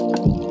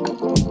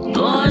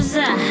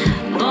Boza,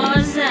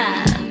 Boza,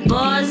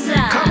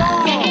 Boza. Come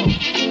on.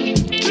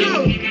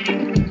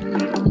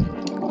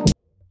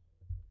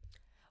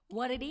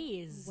 What it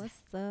is. What's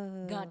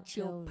up? Got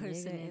your Yo,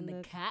 person nigga in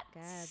the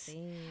cats.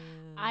 Goddamn.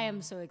 I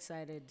am so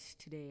excited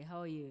today.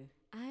 How are you?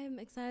 I'm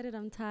excited.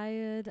 I'm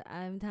tired.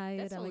 I'm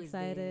That's I'm always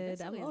there. excited.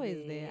 That's I'm always always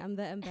there. there. I'm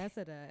the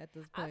ambassador at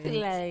this I point.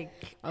 feel like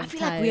of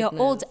we are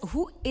all. tiredness.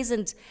 Who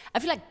isn't? I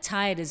feel like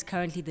tired is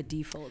currently the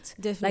default.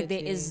 Like there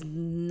is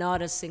Definitely.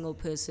 not a single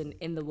person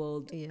in the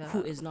world Yeah.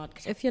 who is not.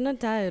 If you're not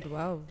tired,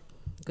 wow,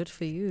 good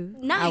for you.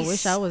 Nice. I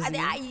wish I was.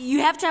 you. You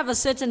have to have a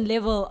certain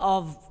level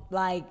of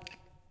like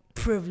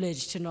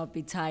privilege to not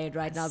be tired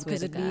right now swear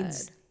because to it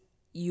means God.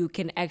 you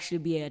can actually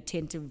be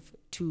attentive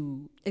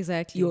to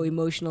Exactly. your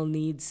emotional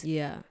needs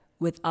Yeah.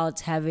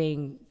 without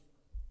having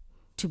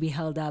to be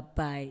held up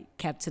by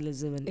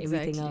capitalism and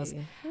everything else.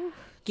 Exactly.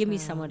 Give me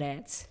some of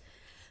that.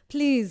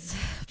 Please,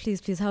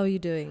 please. How are you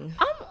doing?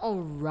 I'm all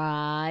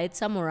right.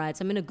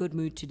 I'm in a good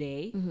mood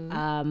today.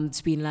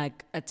 It's been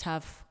like a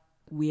tough,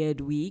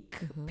 weird week.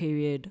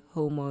 Period.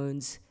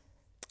 Hormones,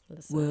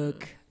 Listen.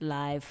 work,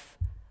 life.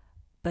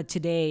 But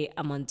today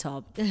I'm on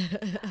top.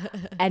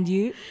 And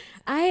you?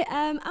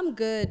 I'm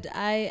good.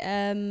 I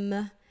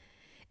am.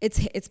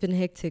 It's been a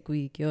hectic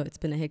week, yo. It's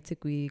been a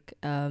hectic week.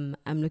 I'm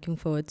looking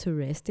forward to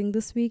resting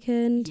this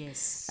weekend.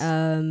 Yes.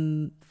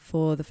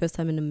 For the first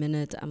time in a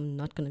minute, I'm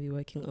not gonna be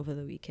working over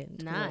the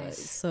weekend. Nice.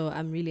 So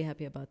I'm really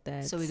happy about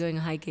that. So we're going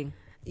hiking.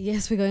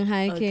 Yes, we're going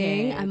hiking.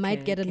 Okay, I might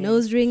okay, get a okay.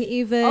 nose ring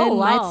even. Oh,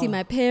 Might wow. see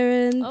my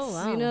parents. Oh,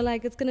 wow. You know,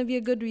 like it's gonna be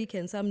a good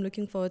weekend. So I'm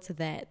looking forward to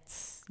that.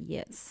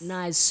 Yes.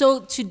 Nice. So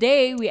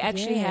today we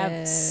actually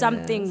have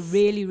something Yes.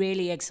 really,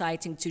 really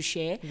exciting to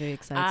share. Very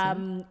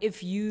exciting.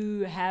 If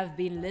you have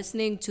been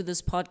listening to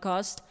this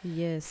podcast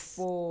Yes.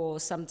 for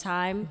some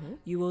time,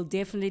 you will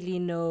definitely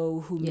know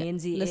who Yeah.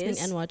 Menzi Listening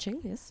is. and watching.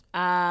 Yes.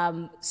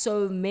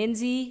 So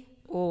Menzi,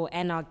 or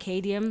an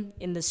Arcadium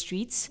in the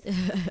streets,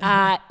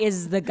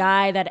 is the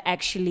guy that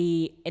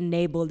actually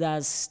enabled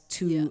us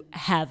to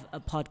have a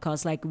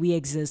podcast. Like we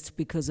exist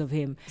because of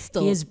him.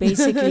 Still. He is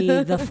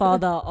basically the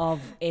father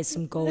of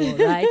Esmgo,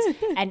 right?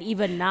 And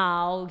even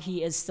now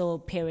he is still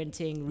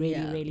parenting really,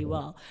 Yeah. really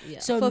well. Yeah.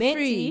 So For Menzi,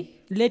 free.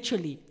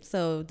 literally,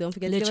 So don't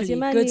forget to give us your literally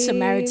money. good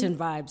Samaritan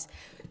vibes.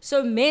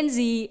 So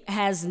Menzi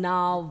has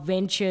now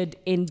ventured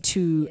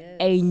into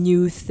a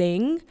new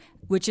thing,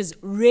 which is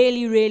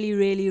really, really,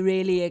 really,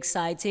 really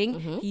exciting.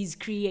 He's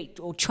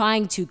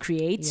trying to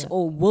create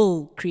or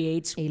will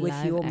create A with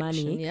live your action,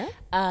 money yeah?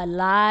 a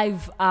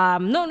live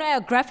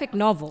a graphic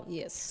novel.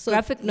 Yes. So,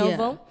 Graphic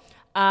novel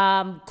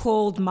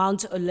called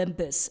Mount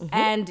Olympus.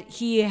 And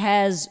he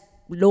has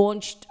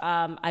launched,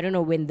 I don't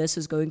know when this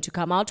is going to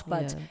come out,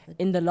 but Yeah.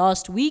 in the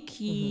last week,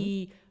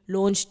 he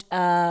launched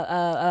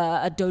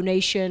a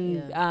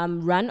donation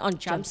run on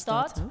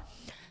Jumpstart.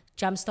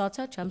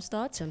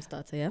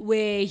 Jumpstarter, yeah.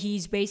 Where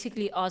he's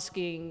basically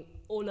asking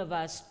all of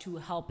us to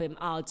help him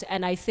out.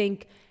 And I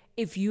think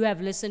if you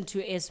have listened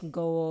to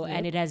Esmgo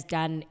and it has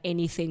done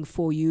anything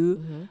for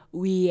you,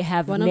 we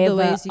have One of never the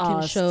ways you can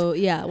asked-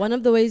 show, one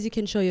of the ways you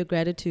can show your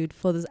gratitude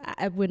for this.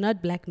 We're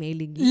not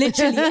blackmailing you.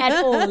 literally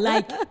at all,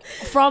 like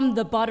from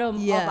the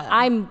bottom Yeah. of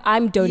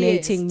I'm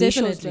donating, Yes,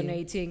 Misho's definitely.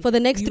 donating For the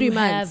next You 3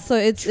 months. have So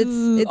it's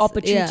two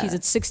opportunities. yeah.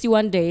 It's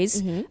 61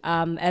 days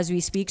as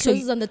we speak. So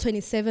Closes on the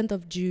 27th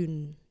of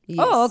June. Yes.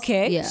 oh,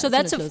 okay. Yeah, so it's when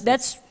that's it closes.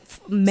 that's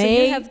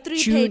May. have 3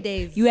 June.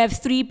 paydays. You have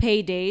 3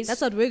 paydays.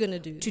 That's what we're gonna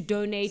do. to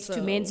donate to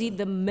So- Menzi.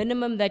 The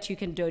minimum that you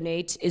can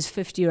donate is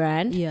 50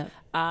 rand. Yeah.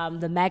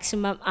 The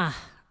maximum,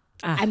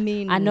 I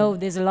mean- I know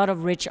there's a lot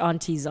of rich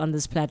aunties on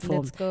this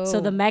platform. Let's go. So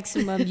the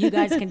maximum, you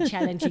guys can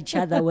challenge each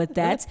other with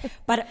that.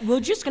 But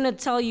we're just going to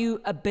tell you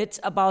a bit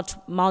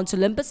about Mount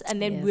Olympus,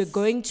 and then Yes. we're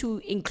going to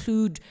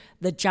include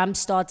the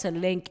Jumpstarter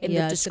link in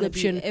Yeah, the it's gonna be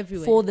description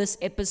everywhere. for this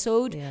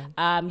episode.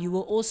 Yeah. You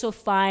will also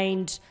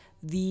find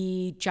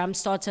the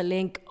Jumpstarter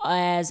link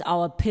as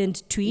our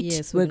pinned tweet.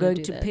 Yes, we're we're gonna going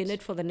do to that. pin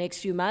it for the next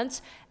few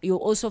months. You'll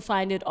also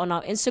find it on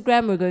our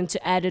Instagram. We're going to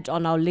add it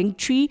on our link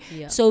tree.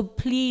 Yeah. So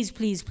please,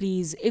 please,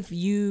 please, if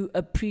you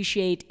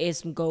appreciate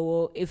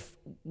Esmgo, if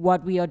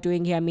what we are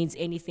doing here means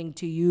anything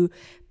to you,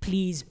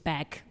 please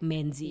back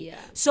Menzi. Yeah.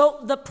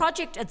 So the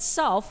project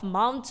itself,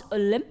 Mount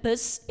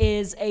Olympus,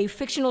 is a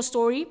fictional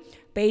story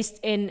based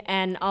in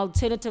an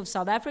alternative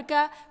South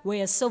Africa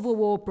where a civil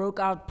war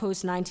broke out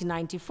post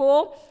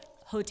 1994.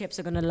 Hoteps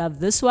are gonna love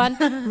this one,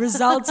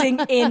 resulting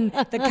in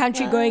the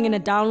country going in a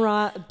down.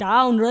 I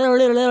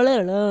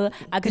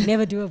could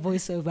never do a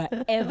voiceover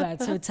ever.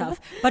 It's so tough.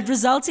 But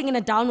resulting in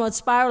a downward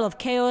spiral of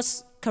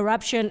chaos,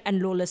 corruption,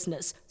 and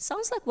lawlessness.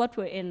 Sounds like what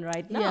we're in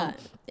right now.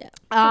 Yeah.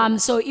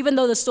 So even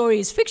though the story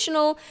is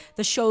fictional,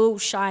 the show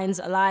shines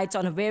a light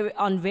on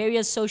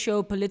various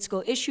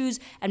socio-political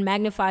issues and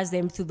magnifies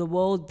them through the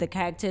world, the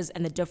characters,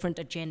 and the different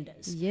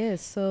agendas.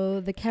 Yes.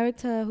 So the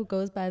character who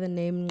goes by the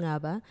name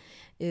Ngaba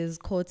is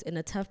caught in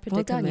a tough Well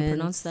predicament. done, you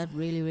pronounced that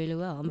really, really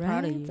well. I'm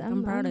proud of you.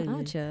 I'm proud of you.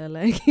 out here,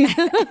 like,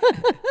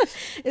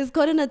 is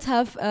caught in a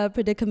tough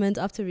predicament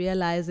after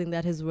realizing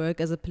that his work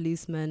as a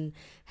policeman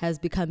has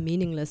become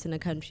meaningless in a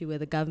country where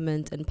the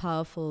government and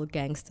powerful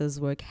gangsters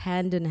work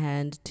hand in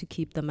hand to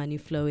keep the money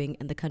flowing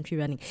and the country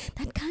running.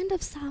 That kind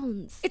of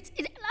sounds.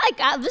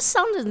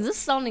 This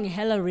sounding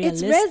hella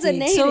It's realistic.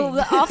 resonating. So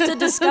after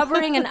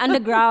discovering an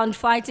underground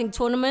fighting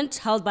tournament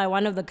held by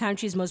one of the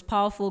country's most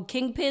powerful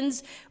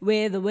kingpins,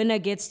 where the winner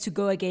gets to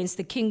go against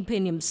the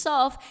kingpin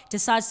himself,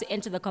 decides to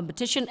enter the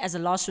competition as a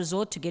last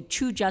resort to get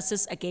true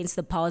justice against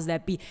the powers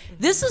that be.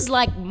 This is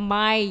like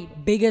my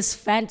biggest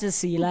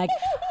fantasy. Like,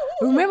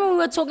 remember we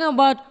were talking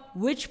about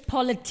which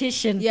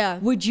politician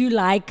would you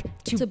like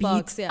to beat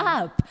box,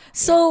 up?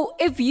 So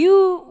if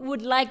you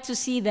would like to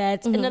see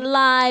that in a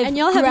live And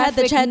y'all have had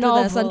the graphic chat with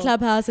us on novel,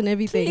 Clubhouse and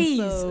everything. please,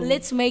 so.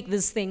 let's make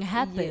this thing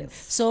happen.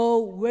 Yes.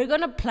 So we're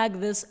going to plug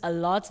this a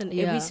lot in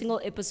Yeah. every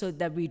single episode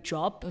that we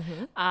drop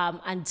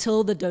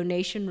until the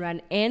donation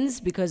run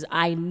ends, because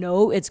I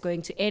know it's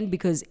going to end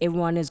because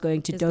everyone is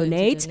going to Is going to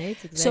donate. donate,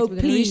 exactly. So We're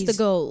gonna reach please, the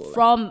goal.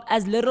 from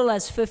as little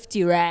as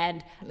 50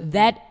 Rand,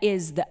 that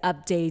is the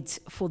update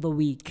for the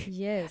week.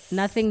 Yes.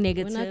 Nothing We're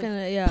negative, not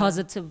gonna,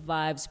 positive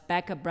vibes.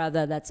 Back a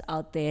brother that's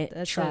out there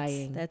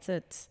trying. That's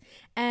it.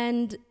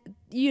 And,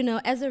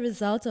 as a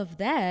result of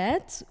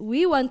that,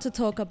 we want to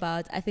talk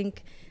about, I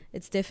think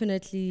it's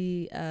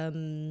definitely,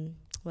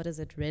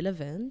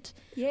 relevant.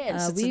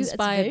 Yes, it's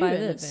inspired very by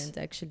relevant, this.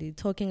 actually,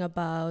 talking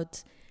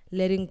about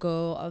letting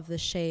go of the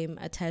shame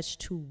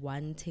attached to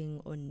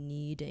wanting or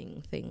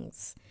needing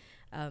things.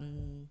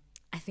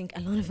 I think a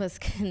lot of us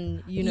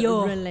can,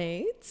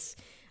 relate.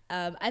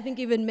 I think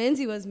even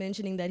Menzi was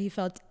mentioning that he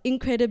felt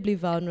incredibly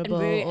vulnerable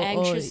And very or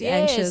anxious.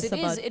 Yes, anxious it is,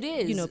 about, it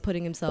is.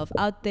 putting himself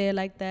out there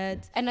like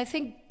that. And I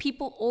think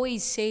people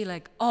always say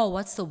like, "Oh,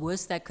 what's the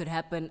worst that could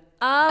happen?"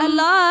 A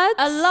lot.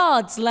 A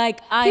lot.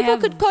 Like People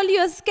could call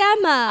you a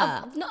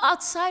scammer. no,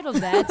 outside of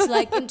that,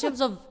 like in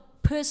terms of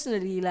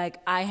personally, like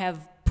I have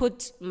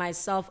put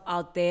myself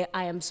out there.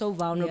 I am so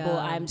vulnerable.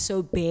 Yeah. I am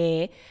so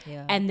bare,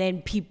 Yeah. and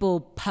then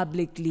people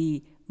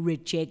publicly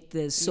reject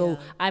this. So Yeah.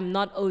 I'm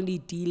not only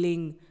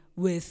dealing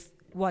with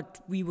what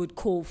we would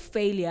call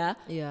failure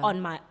Yeah.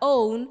 on my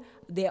own.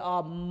 There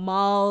are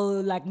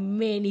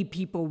many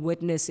people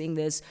witnessing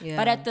this, Yeah.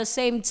 but at the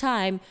same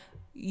time,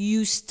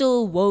 you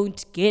still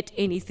won't get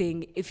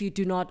anything if you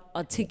do not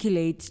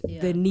articulate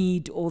the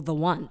need or the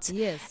want.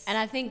 Yes. And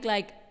I think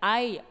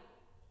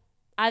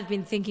I've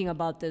been thinking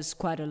about this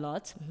quite a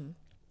lot.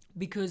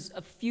 Because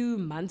a few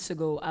months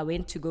ago, I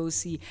went to go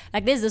see,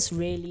 there's this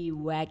really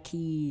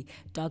wacky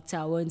doctor,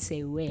 I won't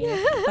say where,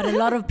 but a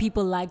lot of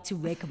people like to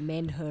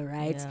recommend her,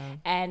 right? Yeah.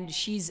 And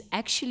she's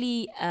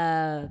actually,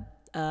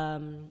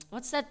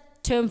 what's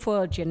that term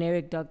for a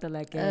generic doctor?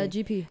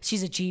 GP.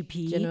 She's a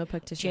GP. General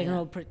practitioner,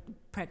 General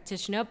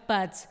practitioner,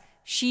 but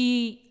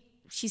she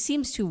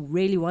seems to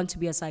really want to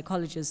be a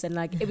psychologist, and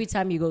every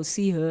time you go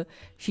see her,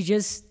 she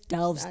just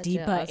delves Start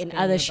deeper asking in you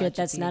other about shit your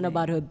that's none feelings.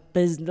 about her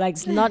business.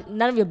 It's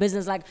none of your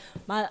business. Like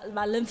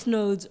my lymph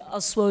nodes are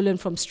swollen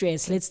from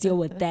stress. Let's deal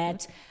with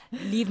that.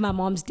 Leave my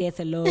mom's death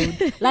alone.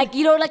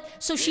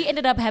 So she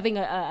ended up having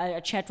a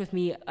chat with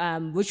me,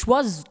 which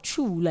was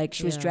true.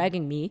 She was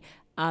dragging me.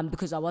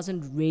 Because I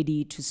wasn't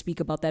ready to speak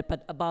about that,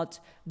 but about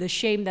the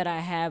shame that I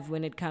have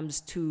when it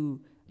comes to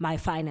my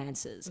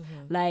finances.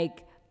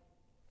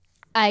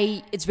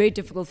 It's very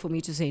difficult for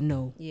me to say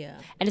no. Yeah.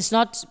 And it's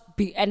not,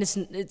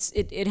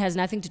 it has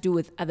nothing to do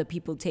with other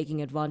people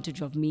taking advantage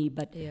of me,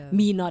 but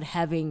me not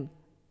having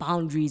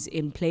boundaries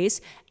in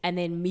place, and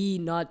then me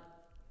not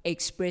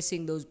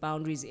expressing those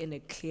boundaries in a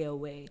clear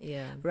way.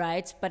 Yeah.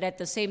 Right? But at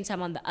the same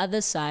time, on the other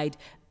side,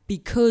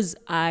 because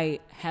I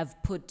have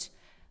put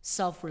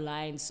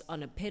self-reliance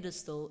on a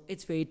pedestal,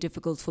 it's very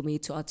difficult for me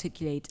to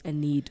articulate a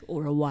need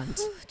or a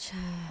want.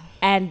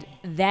 And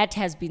that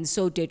has been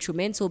so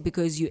detrimental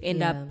because you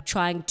end up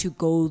trying to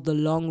go the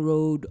long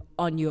road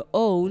on your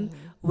own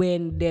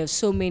when there's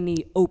so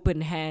many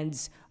open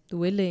hands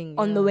Willing.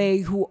 on the way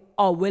who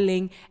are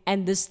willing,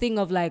 and this thing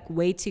of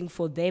waiting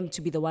for them to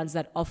be the ones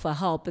that offer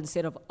help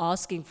instead of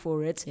asking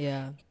for it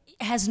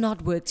has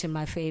not worked in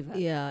my favor.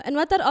 Yeah, and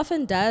what that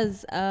often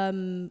does,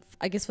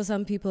 I guess for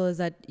some people, is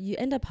that you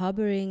end up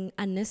harboring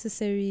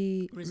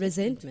unnecessary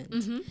resentment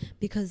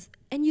because,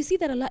 and you see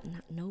that a lot.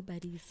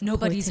 Nobody's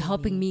Nobody's supporting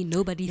helping me.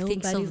 Nobody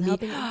thinks of me.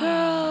 helping me.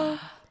 Girl,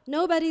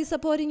 nobody's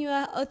supporting you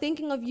or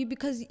thinking of you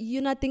because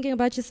you're not thinking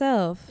about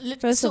yourself,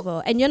 first of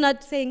all. And you're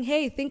not saying,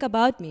 hey, think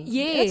about me.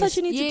 Yes, That's what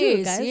you need to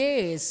do, guys.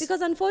 Yes.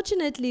 Because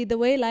unfortunately, the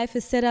way life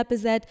is set up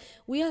is that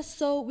we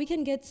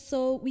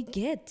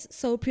get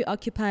so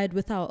preoccupied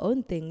with our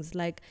own things.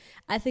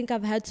 I think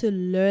I've had to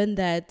learn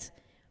that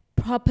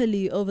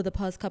properly over the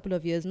past couple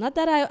of years. Not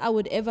that I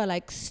would ever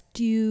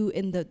stew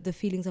in the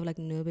feelings of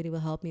nobody will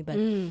help me, but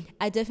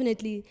I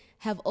definitely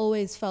have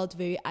always felt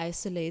very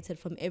isolated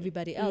from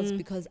everybody else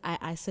because I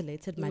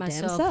isolated my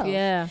damn self.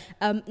 Yeah.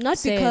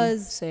 Not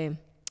because Same.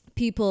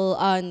 people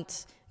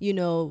aren't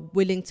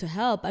willing to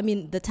help. I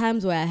mean, the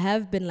times where I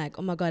have been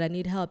oh my God, I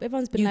need help.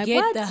 Everyone's been You get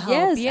what? the help.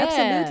 Yes, Yeah,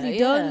 absolutely.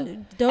 yeah.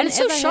 Don't And it's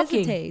so ever shocking.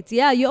 hesitate.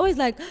 Yeah, you're always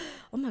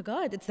oh my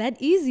God, it's that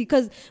easy.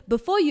 Because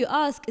before you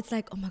ask, it's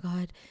oh my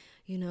God,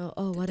 you know,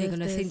 oh, what they're if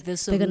gonna this? think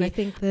this They're of gonna me.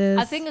 think this.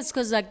 I think it's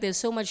because like there's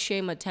so much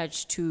shame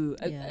attached to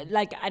Yeah.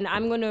 like, and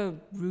I'm gonna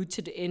root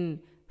it in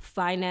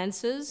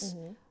finances,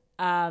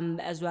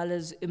 as well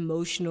as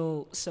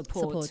emotional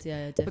support.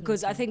 Yeah, definitely.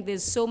 Because I think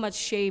there's so much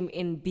shame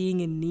in being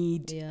in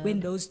need Yeah. when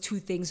those two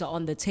things are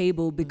on the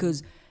table,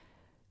 because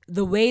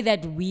the way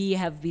that we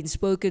have been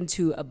spoken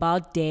to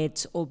about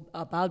debt or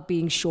about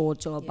being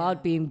short or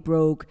about being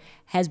broke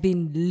has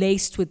been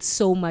laced with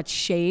so much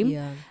shame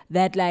Yeah.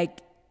 that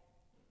like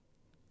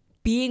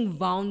being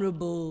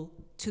vulnerable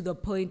to the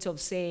point of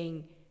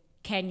saying,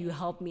 can you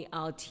help me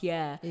out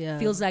here, Yeah.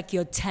 feels like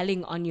you're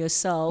telling on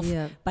yourself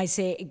Yeah. by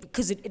saying,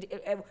 because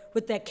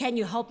with the can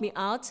you help me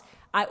out,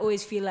 I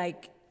always feel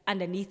like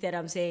underneath that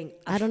I'm saying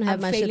I don't have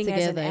I'm my shit failing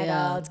as an together,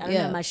 yeah. adult, I don't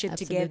Yeah, have my shit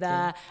absolutely.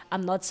 together,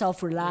 I'm not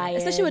self-reliant.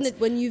 Especially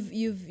when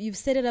you've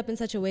set it up in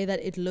such a way that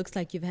it looks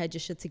like you've had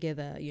your shit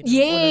together. You know, all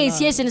Yes,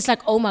 along. yes, and it's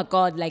like, oh my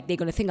god, like they're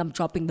gonna think I'm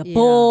dropping the Yeah,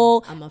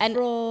 ball. I'm a and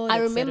fraud, I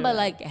remember etc.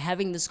 like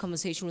having this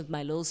conversation with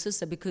my little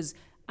sister, because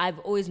I've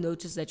always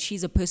noticed that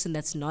she's a person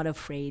that's not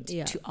afraid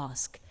Yeah. to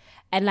ask.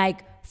 And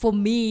like for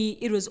me,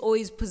 it was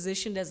always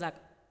positioned as like,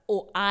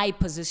 or I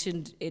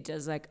positioned it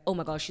as like, oh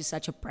my gosh, she's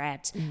such a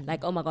brat.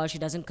 Like, oh my gosh, she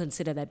doesn't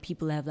consider that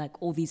people have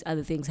like all these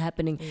other things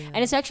happening.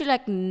 And it's actually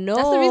like, no.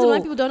 That's the reason why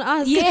people don't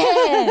ask.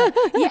 Yeah,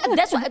 yeah,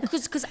 that's why,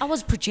 because I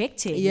was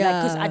projecting,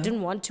 because I Yeah.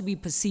 didn't want to be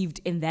perceived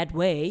in that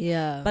way.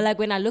 Yeah. But like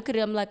when I look at it,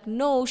 I'm like,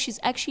 no, she's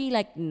actually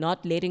like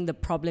not letting the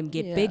problem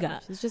get Yeah. bigger.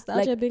 She's just out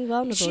Like, here being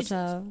vulnerable, she's-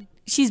 child.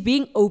 She's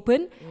being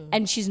open,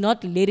 and she's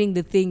not letting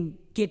the thing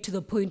get to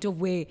the point of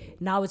where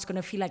now it's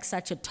gonna feel like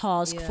such a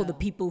task for the Yeah.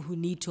 people who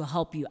need to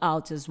help you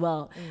out as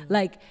well.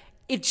 Like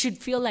it should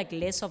feel like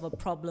less of a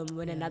problem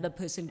when another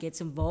person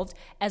gets involved,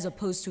 as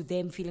opposed to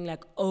them feeling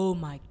like, oh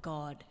my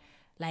god,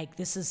 like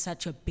this is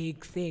such a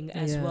big thing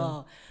as Yeah.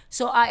 well.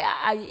 So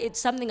I it's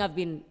something I've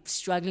been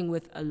struggling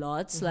with a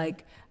lot.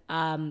 Like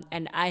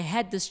and I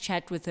had this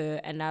chat with her,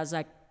 and I was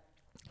like,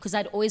 because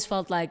I'd always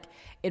felt like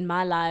in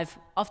my life,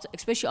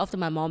 especially after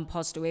my mom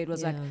passed away, it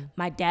was like Yeah.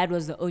 my dad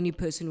was the only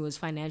person who was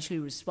financially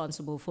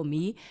responsible for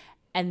me.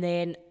 And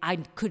then I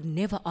could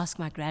never ask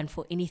my grand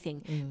for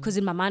anything, because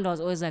in my mind I was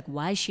always like,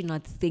 why is she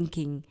not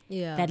thinking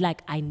Yeah. that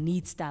like I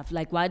need stuff?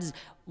 Like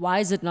why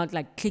is it not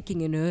like clicking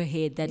in her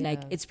head that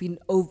like Yeah.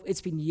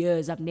 it's been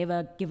years, I've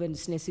never given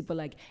Snesipa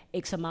like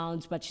X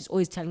amount, but she's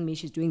always telling me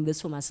she's doing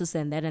this for my sister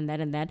and that and that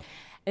and that.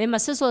 And then my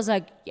sister was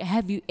like,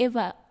 have you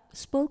ever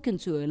spoken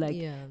to her? Like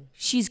Yeah.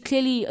 she's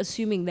clearly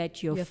assuming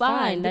that you're You're fine,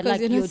 fine, that because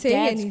like you're not your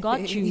saying dad's got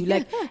anything. you,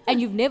 like,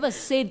 and you've never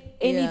said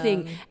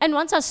anything. Yeah. And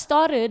once I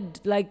started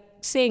like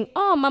saying,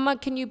 oh mama,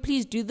 can you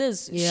please do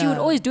this, she would Yeah.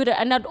 always do it,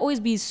 and I'd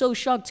always be so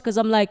shocked, because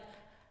I'm like,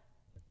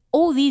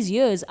 all these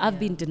years I've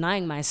been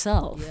denying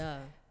myself. Yeah.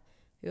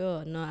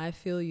 Yeah, no, I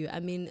feel you. I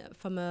mean,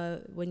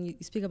 when you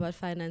speak about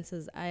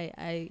finances,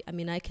 I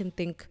mean, I can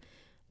think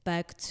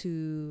back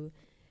to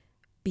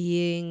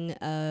being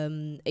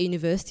a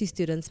university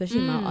student, especially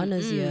in my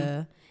honors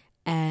year,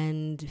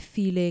 and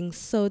feeling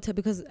so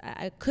because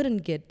I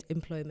couldn't get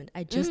employment.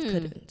 I just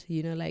couldn't.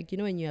 You know, like, you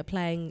know, when you're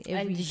applying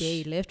every And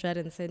day, left, right,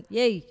 and center.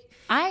 Yay.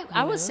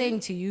 I was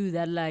saying to you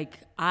that like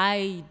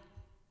I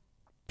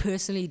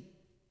personally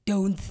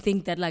don't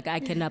think that like I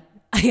can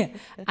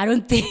I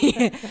don't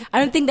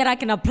think that I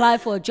can apply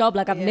for a job.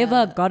 Like I've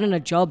never gotten a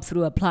job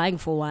through applying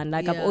for one.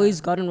 Like I've Yeah.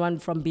 always gotten one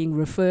from being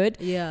referred.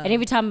 Yeah. And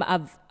every time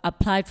I've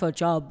applied for a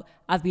job,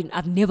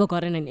 I've never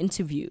gotten an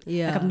interview.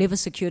 Yeah. Like I've never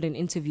secured an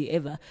interview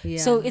ever. Yeah.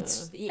 So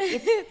it's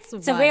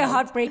a very wild.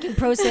 heartbreaking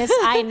process.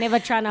 I ain't never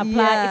trying to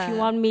apply. If you Yeah.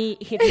 want me,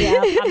 hit me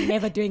up. I'm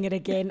never doing it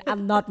again.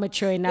 I'm not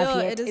mature enough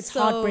No, yet. it is It's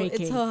so,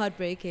 heartbreaking. It's so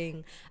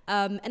heartbreaking.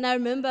 And I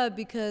remember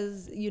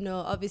because, you know,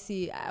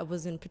 obviously I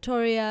was in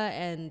Pretoria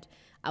and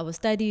I was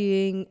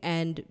studying,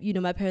 and, you know,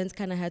 my parents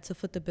kind of had to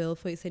foot the bill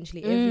for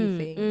essentially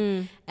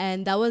everything.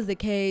 And that was the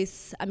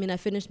case. I mean, I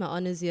finished my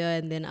honors year,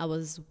 and then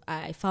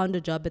I found a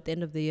job at the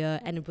end of the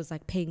year, and it was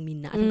like paying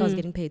me, I think I was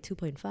getting paid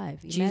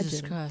 2.5. Jesus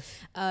Imagine. Christ.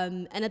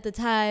 And at the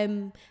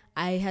time,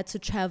 I had to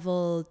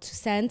travel to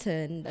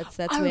Sandton. That's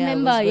I where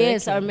remember, I was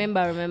yes, I working.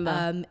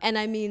 remember. And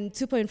I mean,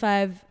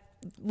 2.5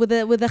 with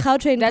a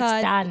Gautrain That's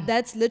card, done.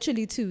 that's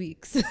literally 2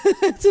 weeks.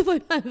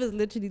 2.5 is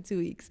literally 2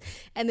 weeks.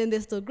 And then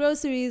there's still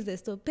groceries,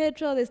 there's still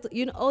petrol, there's still,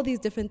 you know, all these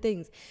different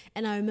things.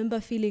 And I remember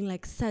feeling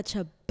like such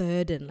a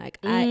burden. Like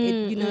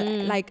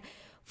like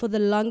for the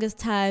longest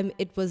time,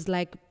 it was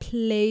like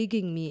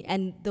plaguing me,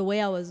 and the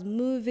way I was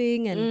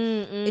moving, and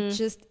it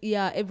just,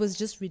 it was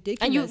just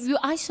ridiculous. And you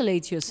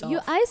isolate yourself. You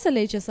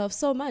isolate yourself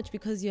so much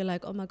because you're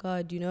like, oh my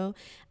God, you know,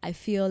 I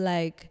feel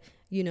like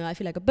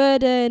a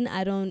burden.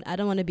 I don't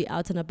want to be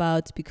out and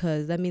about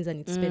because that means I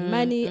need to spend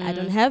money. I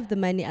don't have the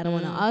money. I don't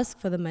want to ask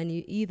for the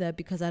money either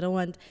because I don't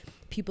want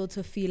people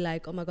to feel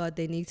like, oh my God,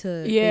 they need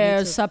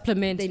to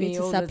supplement they need me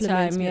to all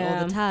supplement the time. me Yeah.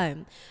 all the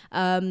time.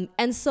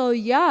 And so,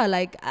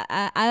 like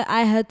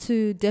I had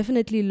to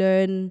definitely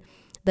learn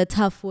the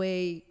tough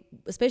way,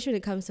 especially when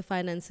it comes to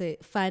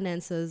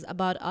finances,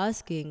 about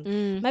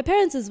asking. My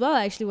parents as well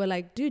actually were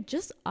like, dude,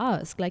 just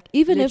ask. Like,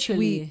 even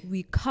Literally. if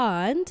we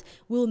can't,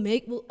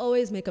 we'll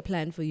always make a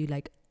plan for you.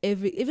 Like,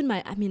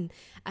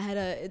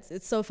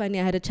 it's so funny.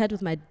 I had a chat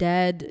with my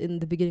dad in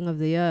the beginning of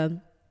the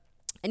year,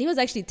 and he was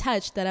actually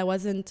touched that I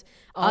wasn't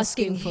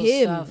asking for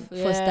him stuff. for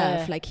Yeah.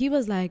 stuff. Like, he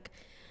was like,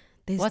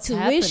 there's What's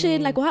tuition.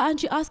 happening? Like, why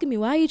aren't you asking me?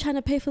 Why are you trying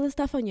to pay for this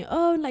stuff on your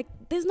own? Like,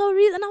 there's no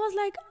reason. And I was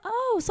like,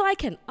 oh, so I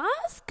can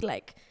ask?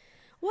 Like,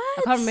 what?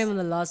 I can't remember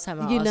the last time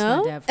I You asked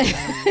know? my dad for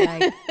money.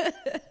 Like,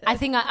 I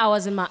think I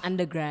was in my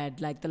undergrad.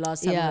 Like the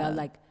last time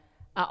Yeah.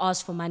 I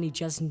asked for money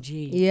just in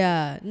G.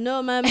 Yeah.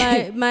 No,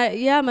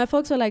 my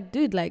folks were like,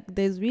 dude, like,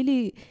 there's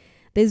really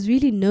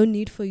no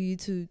need for you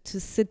to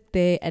sit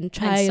there and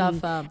try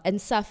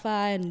and suffer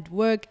and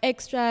work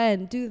extra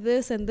and do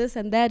this and this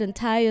and that and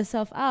tire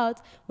yourself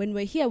out. When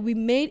we're here,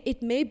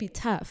 it may be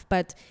tough,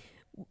 but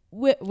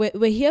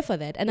we're here for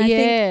that. And I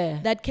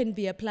think that can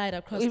be applied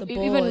across the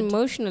board. Even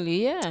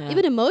emotionally, yeah.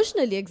 Even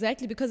emotionally,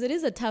 exactly, because it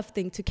is a tough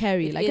thing to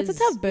carry. It's a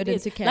tough burden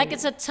to carry. Like,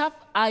 it's a tough,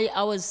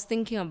 I was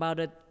thinking about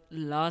it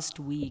last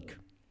week.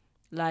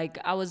 Like,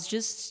 I was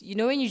just,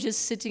 when you're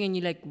just sitting and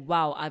you're like,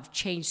 wow, I've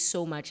changed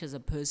so much as a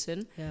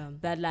person. Yeah.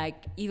 That,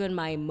 like, even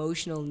my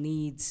emotional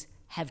needs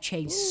have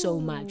changed so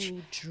much.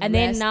 And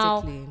then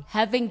now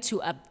having to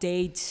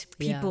update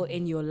people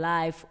in your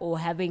life or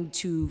having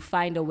to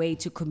find a way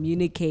to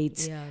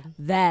communicate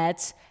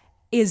that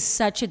is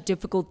such a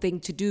difficult thing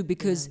to do,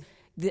 because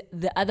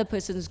the other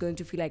person is going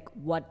to feel like,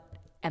 what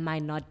am I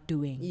not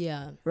doing?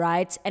 Yeah.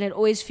 Right? And it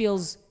always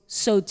feels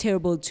so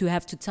terrible to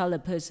have to tell a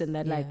person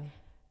that like,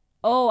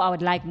 oh, I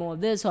would like more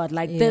of this, or I'd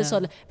like this,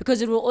 or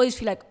because it will always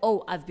feel like,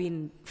 oh, I've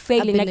been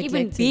failing. Like,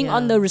 even being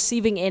on the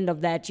receiving end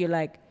of that, you're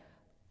like,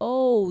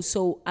 oh,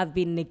 so I've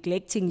been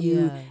neglecting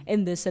you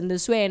in this and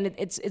this way. And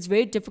it's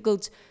very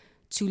difficult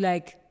to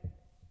like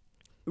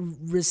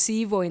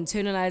receive or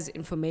internalize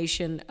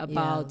information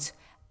about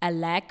a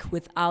lack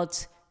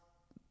without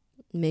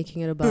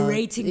making it about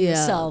berating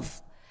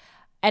yourself.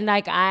 And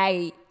like,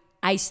 I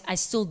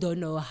still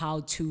don't know how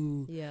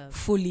to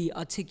fully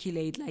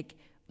articulate like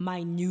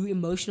my new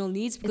emotional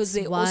needs, because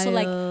they're also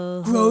like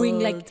growing.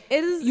 Like,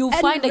 you'll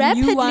find a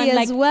new one as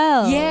like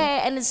well.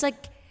 Yeah, and it's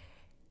like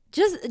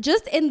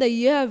just in the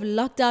year of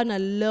lockdown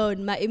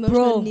alone, my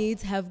emotional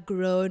needs have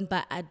grown,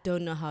 but I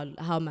don't know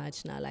how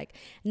much now. Like,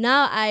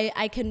 now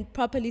I can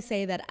properly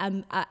say that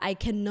I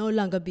can no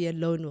longer be a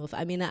lone wolf.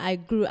 I mean, I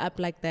grew up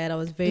like that. I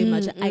was very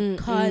much I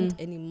can't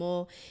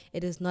anymore.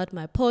 It is not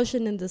my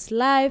portion in this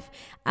life.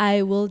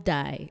 I will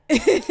die.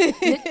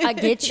 I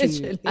get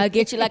you. I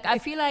get you. Like, I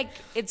feel like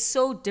it's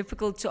so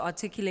difficult to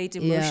articulate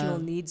emotional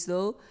needs,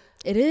 though.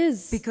 It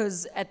is,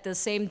 because at the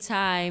same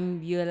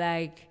time you're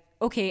like,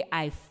 okay,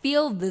 I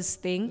feel this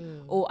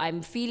thing, or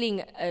I'm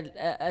feeling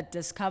a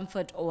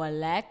discomfort or a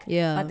lack,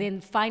 but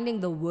then finding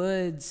the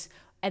words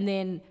and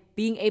then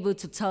being able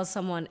to tell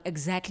someone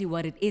exactly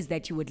what it is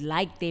that you would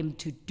like them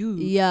to do.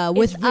 Yeah,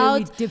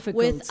 without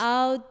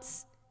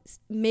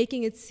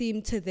making it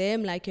seem to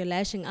them like you're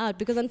lashing out,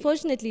 because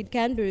unfortunately it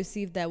can be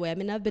received that way. I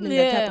mean, I've been in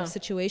that type of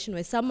situation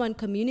where someone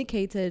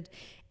communicated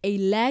a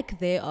lack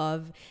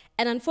thereof,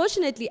 and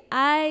unfortunately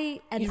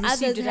I and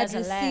others had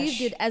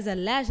received it as a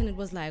lash, and it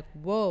was like,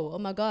 whoa, oh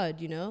my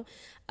God,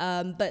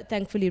 but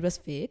thankfully it was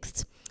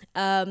fixed.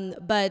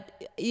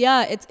 But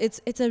yeah,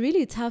 it's a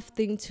really tough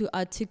thing to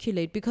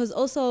articulate, because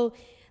also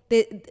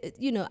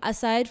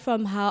aside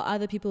from how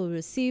other people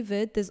receive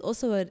it, there's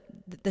also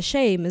the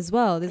shame as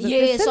well. There's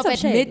a sense of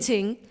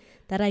admitting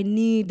that I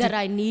need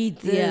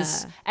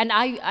this. And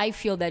I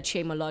feel that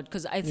shame a lot,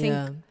 because I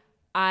think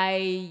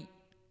I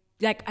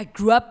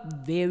grew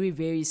up very,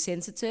 very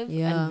sensitive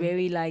and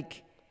very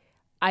like,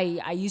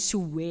 I used to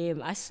wear,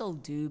 I still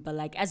do, but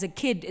like as a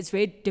kid, it's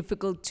very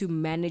difficult to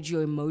manage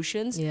your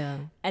emotions. Yeah.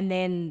 And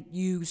then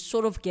you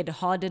sort of get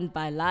hardened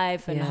by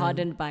life and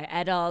hardened by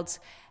adults.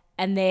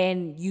 And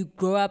then you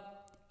grow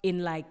up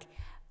in like,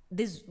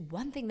 there's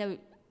one thing that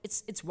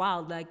it's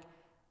wild. Like,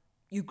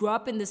 you grow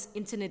up in this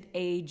internet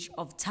age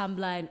of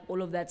Tumblr and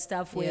all of that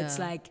stuff where it's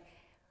like,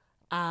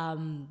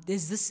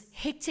 there's this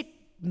hectic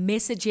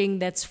messaging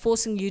that's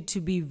forcing you to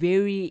be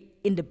very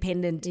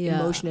independent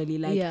emotionally,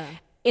 like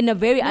in a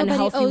very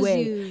unhealthy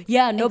way.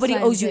 Nobody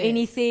owes you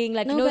anything.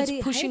 Like,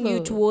 it's pushing you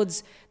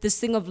towards this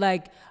thing of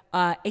like,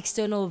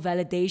 external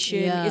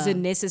validation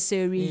isn't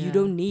necessary. You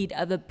don't need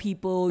other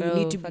people. You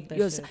need to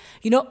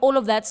be, all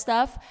of that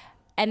stuff.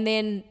 And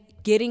then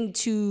getting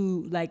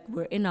to like,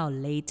 we're in our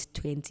late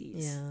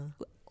 20s.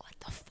 What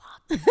the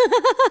fuck?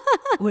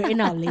 We're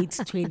in our late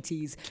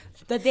 20s.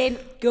 But then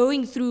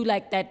going through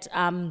like that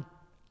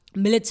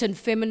militant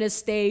feminist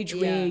stage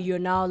where you're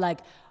now like,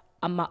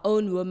 I'm my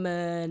own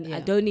woman.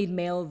 I don't need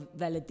male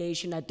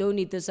validation. I don't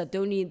need this. I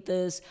don't need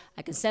this.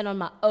 I can stand on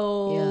my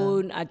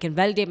own. I can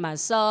validate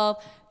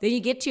myself. Then you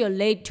get to your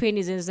late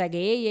 20s and it's like,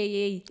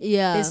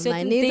 there's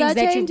certain things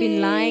that you've been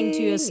lying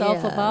to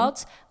yourself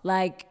about,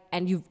 like,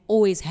 and you've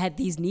always had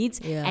these needs,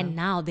 and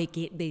now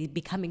they're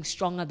becoming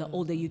stronger the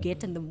older you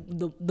get,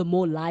 and the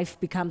more life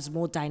becomes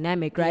more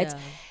dynamic, right?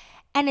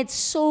 And it's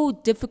so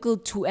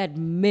difficult to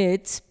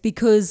admit,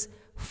 because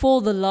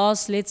for the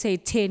last, let's say,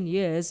 10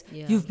 years,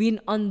 you've been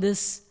on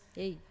this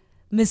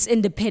Miss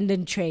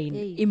Independent train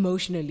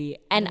emotionally.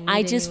 And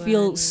I just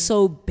feel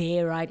so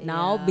bare right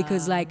now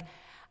because like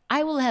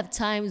I will have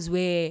times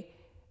where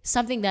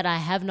something that I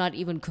have not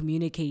even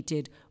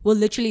communicated will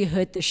literally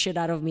hurt the shit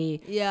out of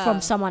me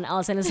from someone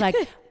else. And it's like,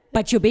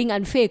 but you're being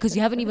unfair because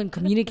you haven't even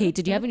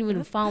communicated. You haven't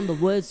even found the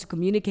words to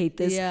communicate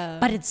this.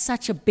 But it's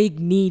such a big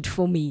need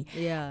for me.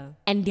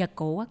 And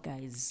Yakoa,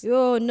 guys.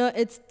 Yo, no,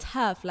 it's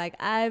tough. Like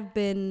I've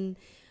been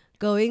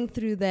going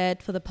through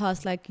that for the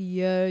past like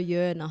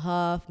year and a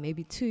half,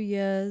 maybe 2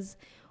 years,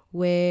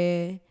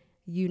 where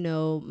you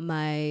know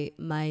my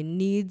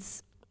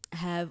needs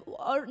have,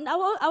 or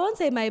I won't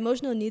say my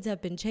emotional needs have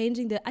been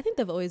changing. I think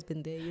they've always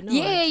been there, you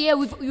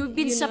know. We've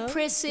been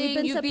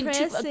suppressing. You've been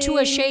too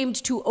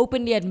ashamed to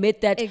openly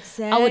admit that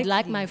I would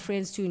like my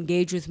friends to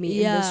engage with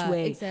me in this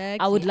way. Exactly.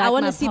 I would like I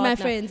want my to see my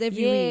partner- friends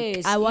every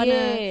week. I want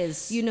to,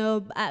 you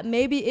know,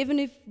 maybe even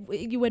if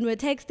when we're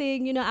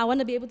texting, you know, I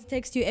want to be able to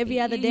text you every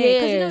other day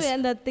because you know we're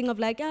in that thing of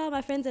like,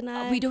 my friends and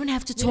I. We don't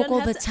have to talk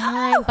all the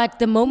time, but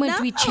the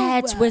moment we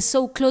chat, we're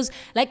so close.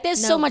 Like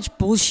there's so much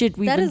bullshit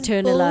we've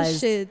internalized. That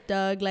is bullshit,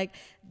 dog. Like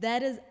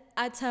that is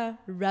utter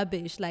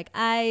rubbish. Like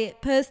I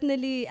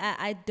personally,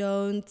 I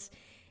don't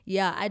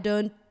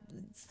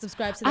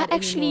subscribe to that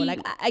anymore.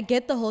 Like I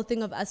get the whole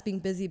thing of us being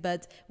busy,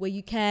 but where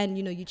you can,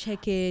 you know, you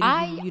check in.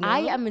 You know?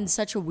 I am in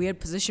such a weird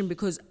position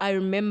because I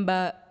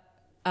remember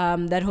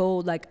that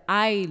whole like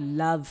I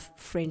love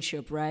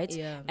friendship, right?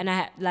 And I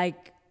had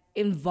like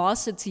in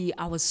varsity,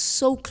 I was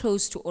so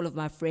close to all of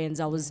my friends.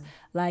 I was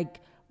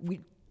like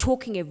we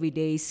talking every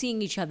day,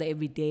 seeing each other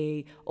every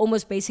day,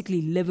 almost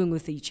basically living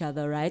with each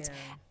other, right?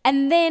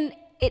 And then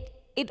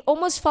it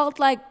almost felt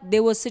like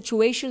there were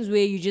situations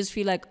where you just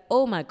feel like,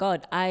 oh my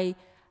God,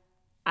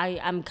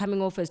 I'm coming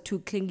off as too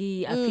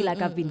clingy. I feel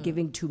like I've been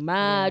giving too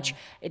much.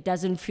 It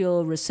doesn't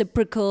feel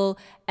reciprocal.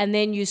 And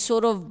then you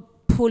sort of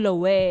pull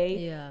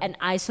away and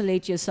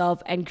isolate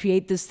yourself and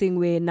create this thing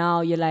where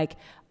now you're like,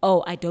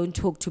 oh, I don't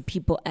talk to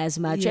people as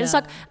much. And it's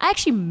like, I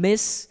actually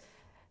miss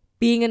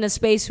being in a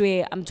space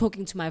where I'm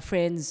talking to my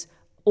friends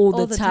all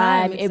the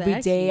time,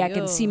 every day. I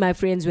can see my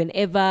friends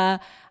whenever.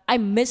 I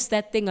miss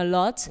that thing a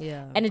lot.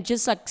 And it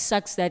just like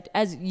sucks that,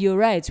 as you're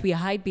right, we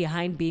hide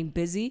behind being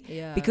busy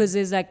because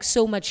there's like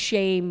so much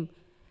shame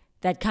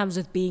that comes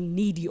with being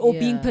needy or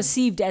being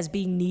perceived as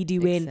being needy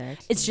when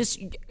it's just,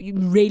 you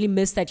really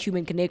miss that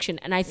human connection.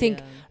 And I think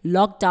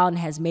lockdown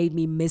has made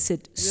me miss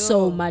it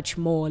so much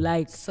more.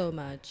 Like so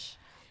much.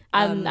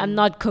 I'm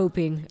not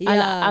coping.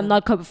 I'm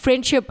not coping.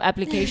 Friendship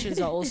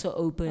applications are also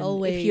open.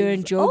 Always. If you're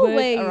in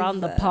Joburg, around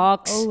the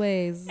parks,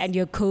 and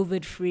you're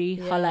COVID free,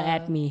 holla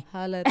at me.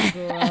 Holla at the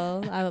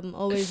girl. I'm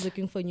always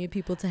looking for new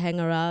people to hang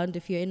around.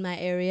 If you're in my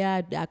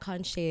area, I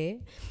can't share.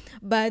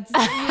 But, you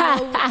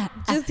know,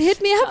 just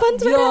hit me up on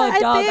Twitter. Yo,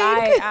 dog,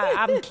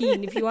 I'm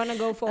keen. If you want to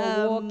go for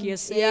a walk, you're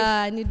safe.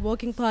 Yeah, I need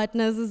walking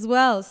partners as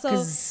well. So,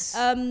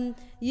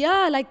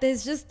 like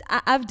there's just,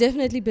 I've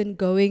definitely been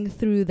going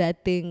through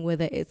that thing,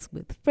 whether it's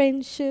with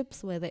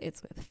friendships, whether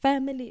it's with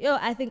family.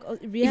 I think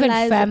even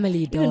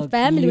family, dog. Even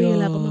family, where you're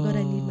like, oh my God,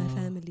 I need my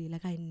family.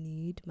 Like, I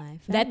need my family.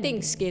 That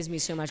thing scares me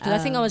so much because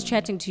I think I was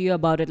chatting to you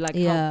about it, like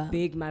how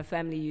big my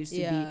family used to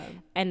be.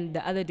 And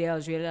the other day I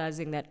was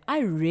realizing that I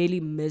really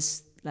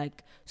miss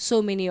like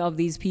so many of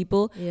these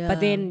people,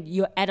 but then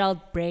your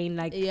adult brain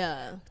like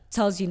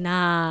tells you,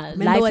 nah,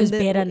 life is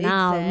better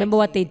now. Remember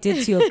what they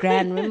did to your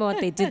remember what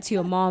they did to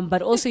your mom.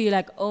 But also you're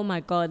like, oh my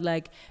God,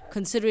 like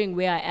considering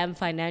where I am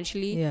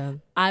financially,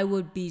 I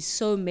would be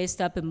so messed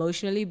up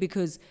emotionally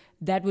because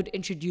that would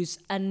introduce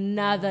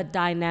another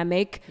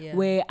dynamic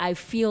where I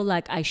feel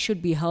like I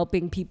should be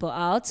helping people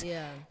out.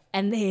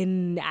 And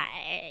then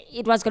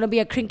it was going to be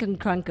a crink and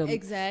crunkum.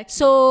 Exactly.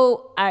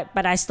 So,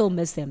 but I still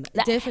miss them.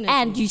 Definitely.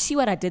 And you see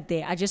what I did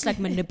there? I just like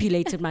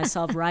manipulated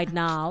myself right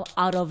now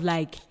out of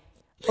like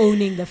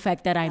owning the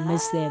fact that I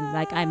miss them.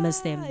 Like I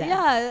miss them.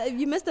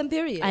 You miss them,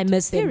 period. I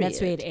miss them.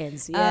 That's where it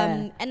ends.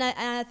 Yeah. And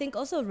I think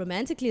also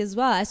romantically as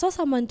well. I saw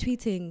someone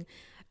tweeting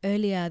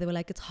earlier, they were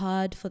like, it's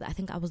hard for, I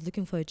think I was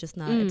looking for it just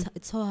now.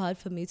 It's so hard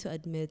for me to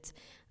admit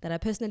that I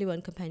personally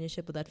want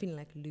companionship without feeling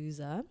like a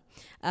loser.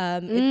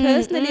 It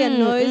personally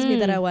annoys me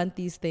that I want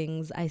these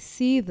things. I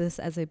see this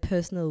as a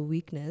personal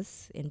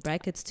weakness, in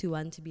brackets, to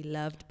want to be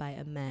loved by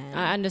a man.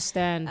 I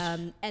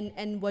understand.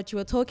 And what you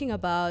were talking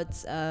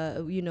about,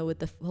 you know, with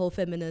the whole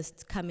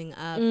feminist coming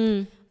up,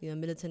 you know,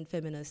 militant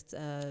feminist.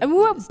 And we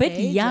were a bit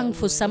young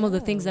for some of the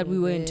things that we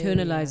were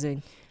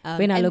internalizing.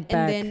 When I look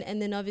back.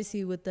 And then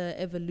obviously with the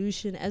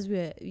evolution, as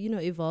we're, you know,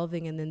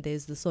 evolving, and then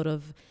there's the sort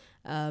of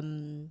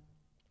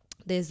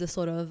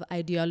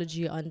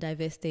ideology on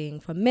divesting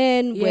from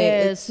men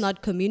where it's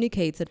not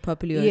communicated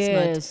properly, or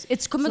it's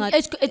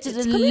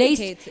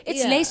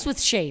laced with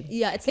shame.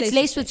 It's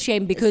laced with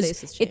shame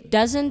because it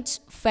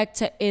doesn't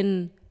factor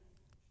in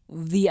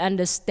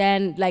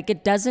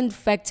it doesn't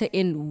factor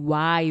in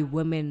why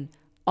women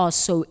are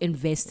so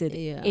invested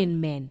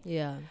in men.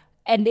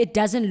 And it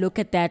doesn't look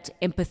at that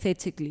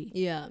empathetically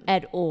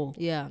at all.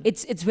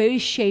 It's very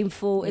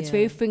shameful. It's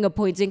very finger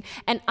pointing.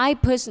 And I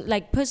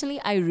personally,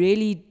 I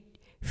really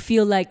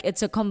feel like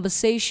it's a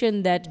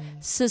conversation that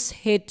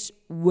cis-het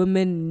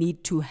women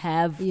need to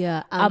have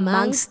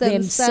amongst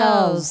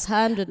themselves.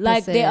 100%.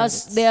 Like there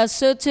are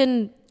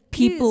certain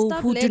people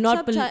Stop, who do let's not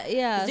stop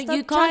believe. stop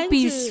You can't trying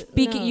be to-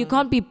 speaking. no. You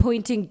can't be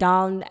pointing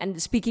down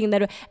and speaking in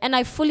that way. And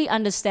I fully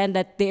understand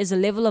that there is a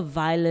level of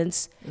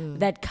violence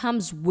that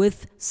comes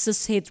with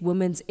cis-het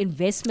women's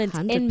investment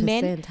in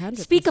men. 100%.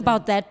 Speak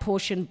about that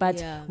portion, but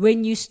Yeah.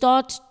 when you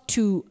start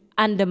to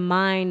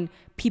undermine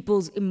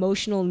people's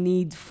emotional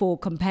need for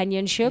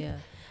companionship, Yeah.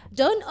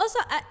 Don't also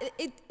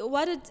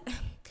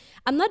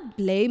I'm not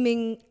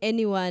blaming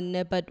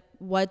anyone, but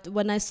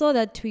when I saw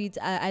that tweet,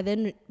 I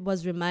then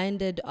was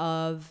reminded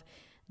of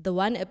the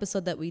one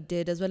episode that we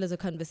did, as well as a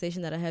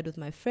conversation that I had with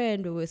my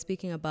friend where we were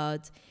speaking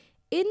about,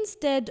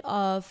 instead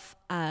of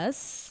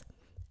us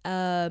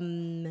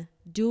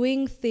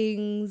doing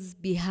things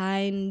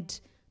behind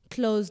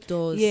closed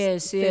doors,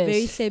 Yes, yes.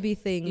 very shabby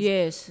things,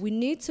 Yes. we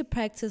need to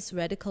practice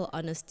radical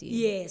honesty.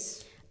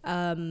 yes,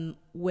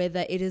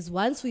 Whether it is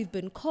once we've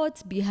been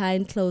caught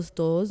behind closed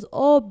doors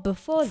or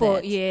before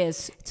that,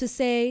 yes, to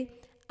say,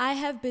 I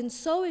have been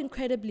so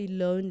incredibly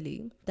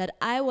lonely that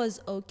I was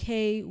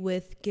okay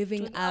with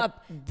giving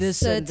up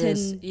this and certain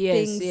this.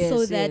 Yes, things yes,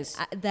 so that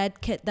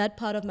yes. that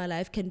part of my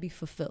life can be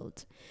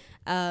fulfilled.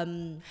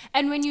 And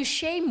when you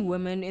shame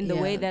women in the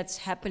way Yeah. that's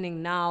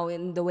happening now,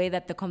 in the way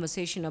that the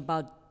conversation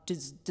about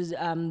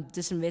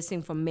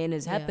disinvesting from men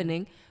is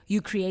happening,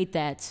 you create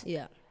that.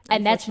 Yeah.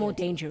 And that's more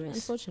Unfortunately.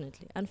 dangerous.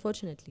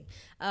 Unfortunately.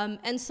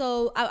 And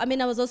so, I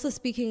mean, I was also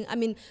speaking,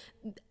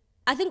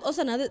 I think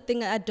also another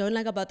thing I don't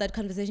like about that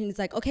conversation is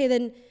like,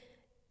 we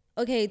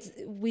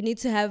need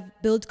to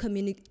build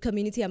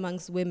community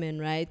amongst women,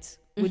 right?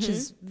 Which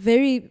is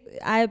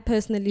I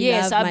personally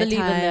Yes, love I my believe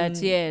in time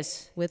that.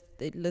 Yes,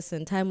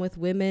 time with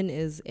women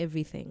is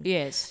everything.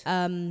 yes.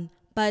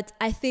 But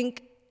I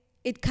think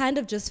it kind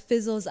of just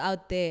fizzles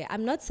out there.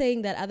 I'm not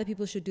saying that other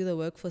people should do the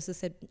work for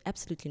cishet.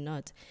 Absolutely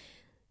not.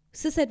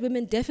 Cishet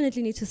women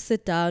definitely need to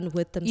sit down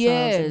with themselves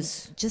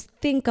Yes. and just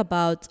think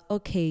about,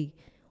 okay,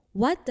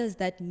 what does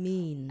that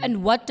mean?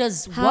 And what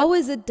does How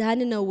is it done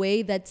in a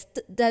way that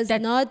does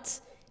That not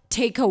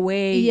take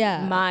away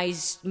Yeah.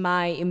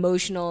 my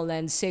emotional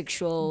and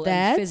sexual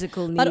that, and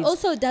physical needs? but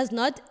also does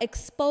not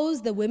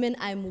expose the women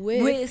I'm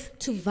with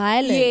to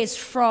violence? Yes,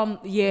 from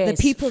The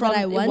people from that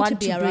I want to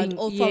be around, bring-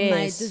 or from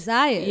my yes,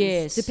 desires,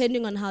 yes,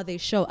 depending on how they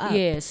show up.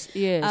 yes,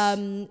 yes.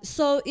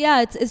 So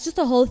yeah, it's just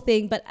a whole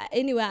thing. But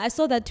anyway, I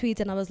saw that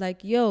tweet and I was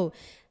like, yo,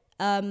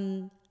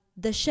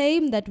 the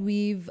shame that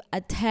we've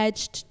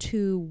attached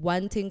to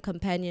wanting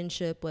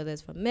companionship, whether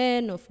it's from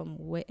men or from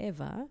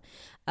wherever,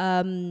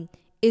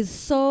 is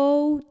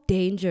so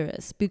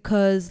dangerous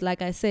because,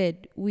 like I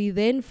said, we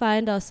then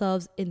find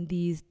ourselves in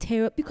these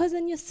because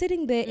then you're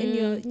sitting there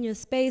in your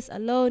space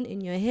alone,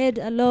 in your head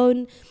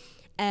alone,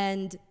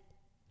 and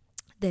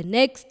the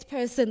next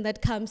person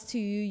that comes to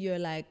you, you're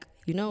like,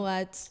 you know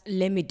what?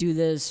 Let me do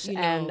this, You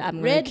know, and I'm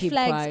gonna red keep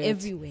flags quiet.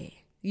 everywhere.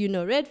 You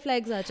know, red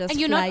flags are just And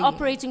you're flying. not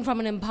operating from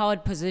an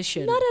empowered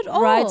position. Not at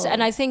all. Right?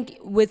 And I think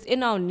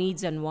within our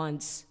needs and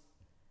wants,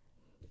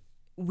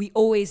 we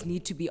always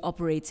need to be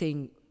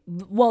operating.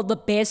 Well, the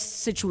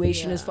best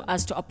situation is for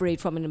us to operate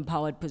from an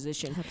empowered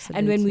position.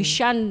 And when we Absolutely.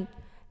 shun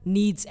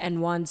needs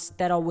and wants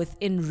that are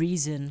within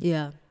reason,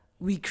 Yeah.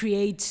 we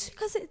create.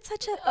 Because it's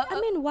such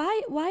a,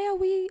 why are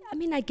we,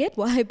 I get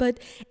why, but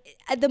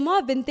the more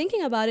I've been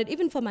thinking about it,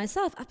 even for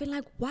myself, I've been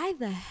like, why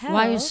the hell?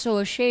 Why are you so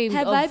ashamed?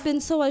 have of, I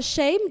been so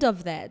ashamed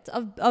of that?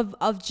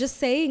 Of just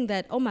saying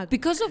that, oh my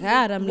because of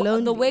God, I'm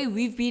lonely. the way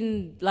we've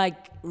been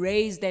like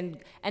raised and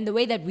the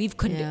way that we've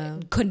Yeah.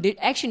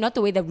 actually not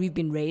the way that we've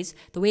been raised,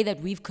 the way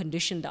that we've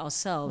conditioned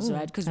ourselves,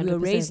 right? Because we were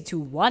 100%. raised to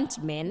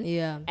want men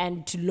Yeah.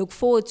 and to look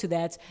forward to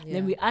that. Yeah.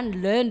 Then we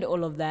unlearned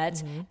all of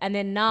that, and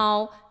then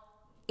now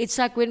it's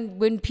like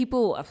when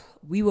people,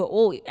 we were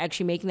all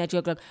actually making that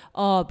joke like,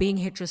 oh, being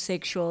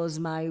heterosexual is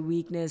my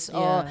weakness,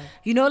 or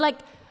Yeah. like,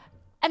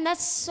 and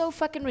that's so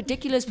fucking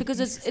ridiculous because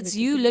it's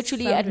you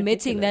literally Sound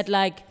admitting ridiculous. that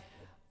like,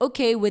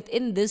 okay,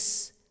 within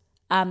this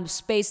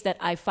space that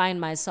I find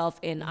myself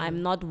in,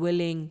 I'm not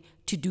willing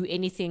to do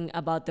anything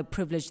about the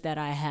privilege that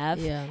I have,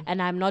 Yeah.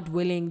 and I'm not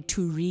willing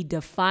to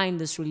redefine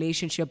this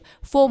relationship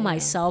for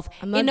myself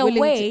I'm not in a willing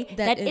to- way that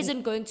that in-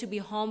 isn't going to be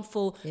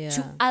harmful to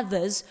Yeah.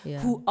 others Yeah.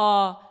 who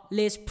are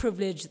less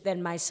privileged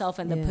than myself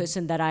and the Yeah.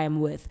 person that I am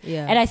with.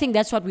 Yeah. And I think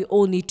that's what we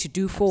all need to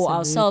do for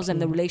ourselves and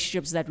the Absolutely.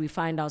 relationships that we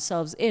find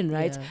ourselves in,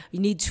 right? Yeah. You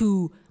need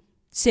to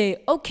say,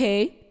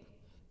 okay,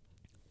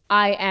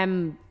 I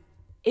am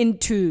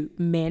into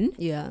men,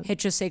 Yeah.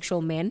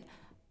 heterosexual men.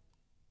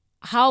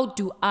 How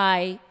do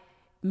I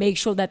make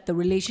sure that the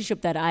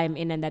relationship that I am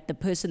in and that the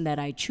person that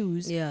I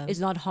choose Yeah. is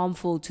not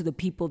harmful to the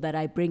people that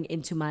I bring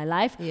into my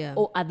life Yeah.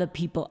 or other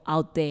people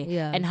out there?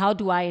 Yeah. And how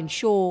do I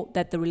ensure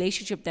that the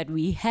relationship that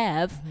we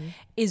have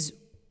is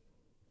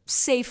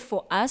safe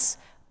for us,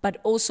 but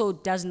also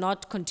does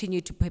not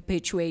continue to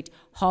perpetuate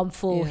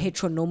harmful Yeah.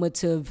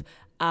 heteronormative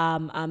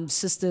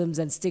systems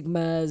and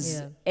stigmas,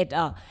 Yeah. et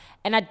al.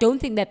 And I don't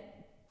think that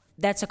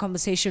that's a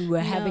conversation we're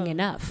having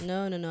enough.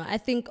 No. I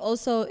think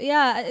also,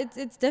 yeah,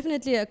 it's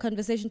definitely a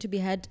conversation to be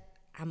had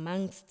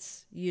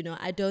amongst,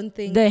 I don't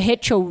think The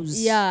heteros.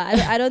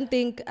 yeah, I don't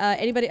think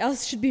anybody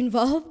else should be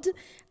involved.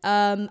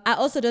 I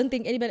also don't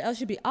think anybody else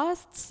should be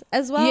asked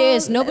as well.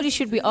 Yes, nobody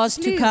should be asked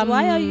to Please, come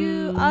why are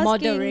you asking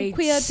moderate,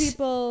 queer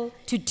people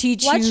to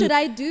teach what you. should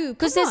I do?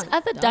 Because Come there's on,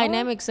 other dog.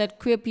 dynamics that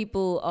queer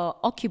people are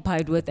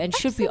occupied with and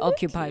should be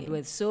occupied Absolutely.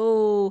 with.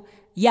 So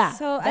yeah,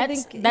 So I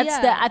that's think, that's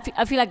yeah. the.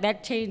 I feel like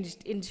that changed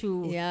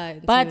into. Yeah,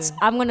 But into-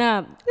 I'm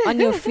gonna on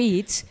your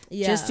feet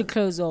Yeah. just to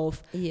close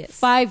off. Yes.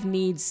 5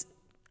 needs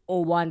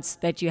or wants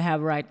that you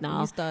have right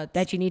now You start.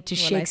 that you need to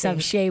Well, shake I some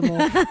think. shame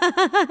off.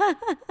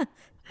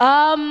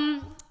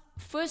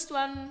 First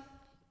one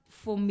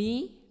for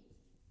me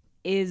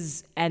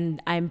is,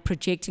 and I'm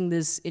projecting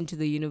this into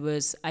the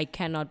universe, I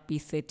cannot be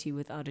 30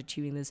 without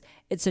achieving this.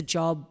 It's a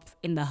job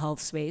in the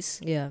health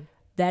space. Yeah.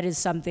 That is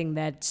something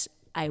that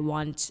I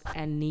want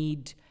and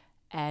need,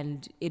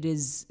 and it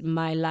is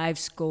my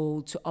life's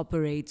goal to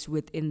operate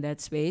within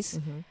that space.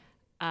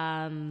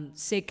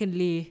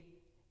 Secondly,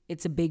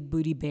 it's a big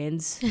booty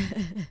Benz.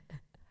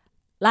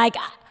 Like,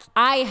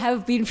 I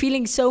have been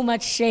feeling so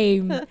much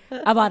shame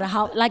about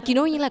how, like, when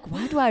you're like,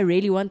 why do I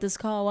really want this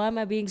car? Why am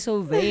I being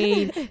so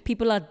vain?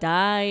 People are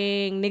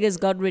dying. Niggas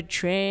got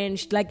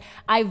retrenched. Like,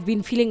 I've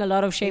been feeling a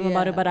lot of shame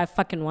about it, Yeah. but I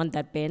fucking want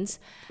that Benz.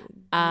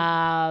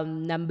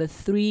 Number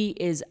 3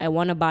 is I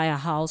want to buy a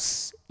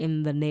house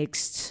in the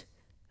next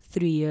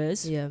 3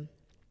 years. Yeah.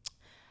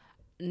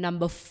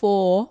 Number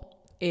 4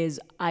 is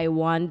I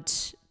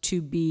want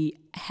to be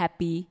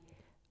happy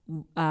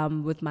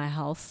with my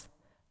health,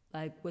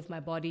 like with my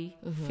body,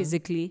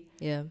 physically,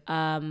 Yeah.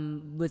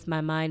 with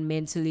my mind,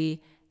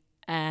 mentally.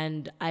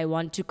 And I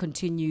want to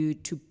continue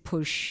to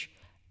push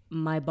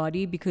my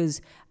body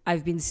because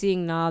I've been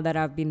seeing now that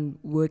I've been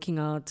working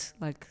out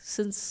like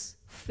since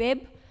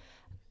Feb.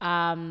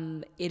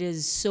 It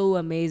is so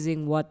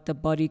amazing what the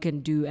body can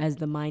do as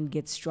the mind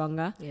gets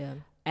stronger. Yeah.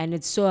 And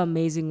it's so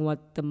amazing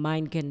what the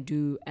mind can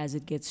do as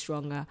it gets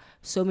stronger.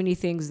 So many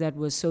things that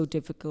were so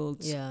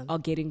difficult Yeah. are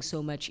getting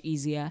so much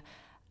easier.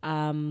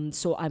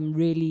 So I'm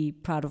really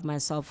proud of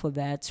myself for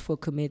that, for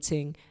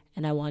committing.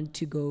 And I want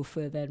to go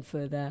further and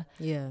further.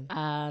 Yeah.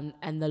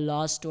 And the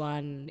last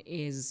one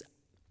is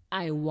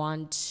I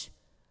want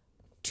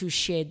to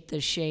shed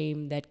the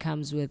shame that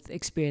comes with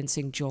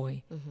experiencing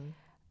joy.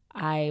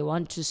 I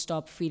want to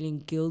stop feeling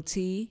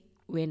guilty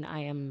when I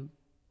am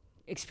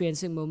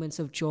experiencing moments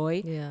of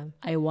joy. Yeah.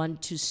 I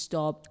want to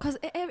stop. Because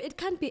it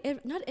can't be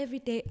not every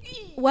day.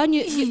 When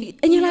you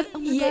and you're like, oh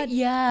my god,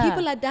 yeah.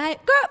 people are dying.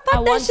 Girl, fuck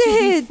I that want to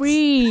shit. be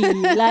free.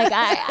 Like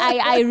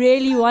I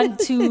really want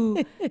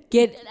to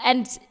get,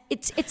 and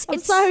it's I'm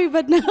sorry,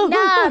 but no.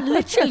 nah,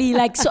 literally,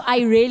 like, so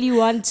I really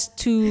want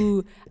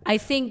to. I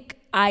think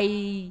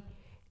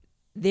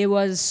there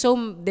was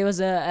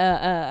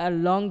a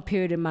long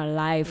period in my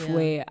life Yeah.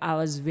 where I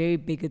was very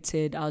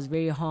bigoted, I was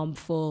very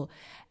harmful,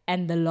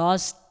 and the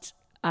last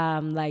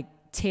like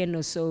 10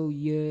 or so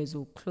years,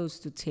 or close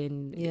to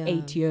 10, Yeah.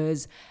 8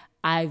 years,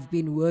 I've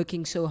been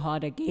working so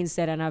hard against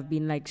that, and I've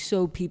been like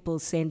so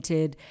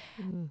people-centered,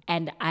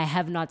 and I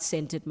have not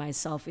centered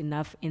myself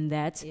enough in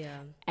that. Yeah.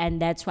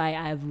 And that's why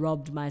I've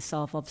robbed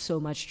myself of so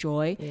much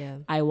joy. Yeah.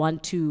 I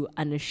want to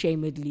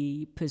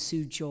unashamedly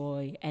pursue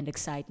joy and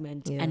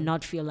excitement, Yeah. and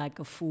not feel like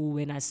a fool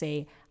when I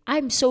say,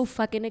 I'm so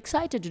fucking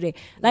excited today.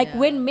 Like Yeah.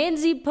 when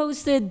Menzi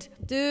posted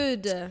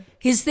Dude.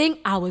 his thing,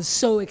 I was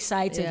so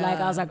excited. Yeah. Like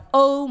I was like,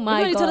 oh my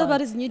When he God. told us about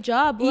his new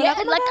job. we were Yeah,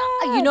 like, like,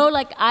 oh my God.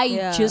 like I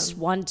Yeah. just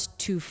want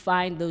to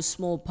find those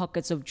small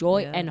pockets of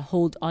joy Yeah. and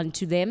hold on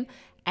to them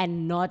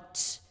and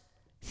not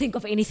think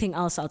of anything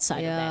else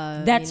outside Yeah, of I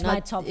that. That's mean, my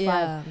not- top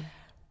yeah. 5.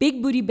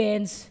 Big booty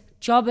bands,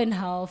 job and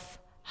health,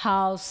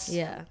 house,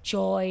 Yeah.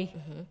 joy,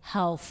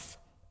 health,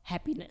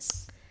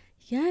 happiness.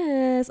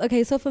 Yes.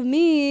 Okay, so for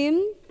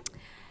me,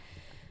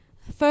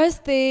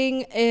 first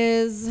thing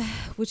is,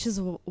 which is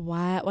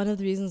why one of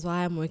the reasons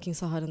why I'm working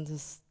so hard on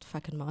this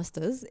fucking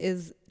masters,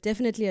 is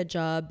definitely a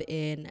job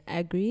in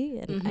agri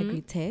and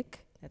agri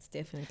tech. That's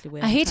definitely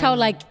where I I'm hate how tryna-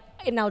 like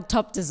in our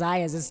top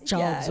desires is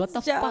jobs. Yeah, What the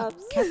it's jobs.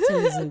 fuck?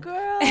 Capitalism.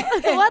 Girl,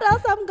 what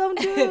else I'm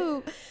gonna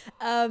do?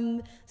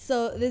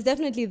 So there's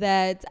definitely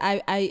that.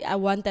 I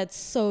want that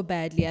so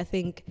badly.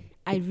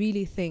 I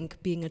really think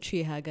being a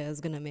tree hugger is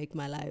gonna make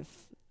my life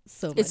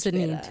so much It's a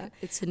better. need.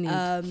 It's a need.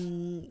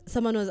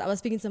 I was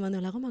speaking to someone, they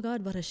were like, oh my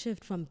God, what a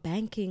shift from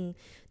banking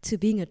to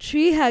being a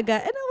tree hugger.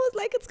 And I was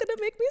like, it's going to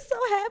make me so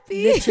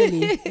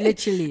happy.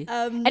 Literally.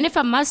 And if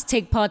I must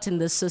take part in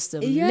this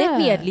system, let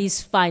me Yeah. at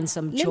least find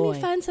some Let joy.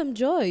 me find some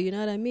joy, you know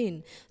what I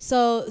mean?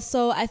 So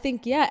I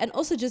think, yeah, and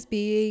also just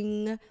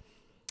being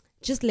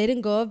just letting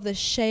go of the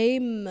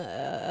shame,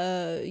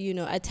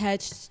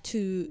 attached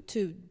to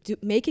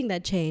making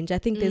that change. I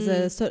think there's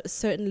a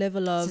certain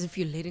level It's of, as if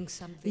you're letting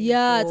something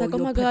yeah, go, it's like, oh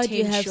your my God,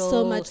 you have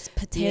so potential. much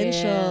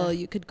potential. Yeah.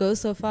 You could go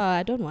so far.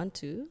 I don't want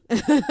to.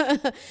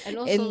 And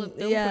also, don't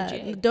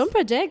project. Don't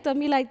project on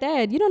me like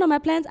that. You don't know my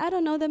plans. I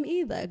don't know them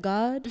either,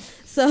 God.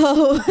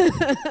 So,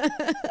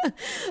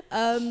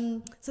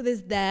 so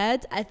there's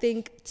that. I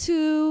think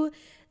 2,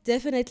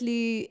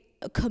 definitely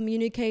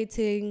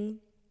communicating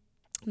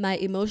my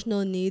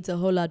emotional needs a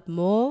whole lot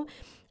more.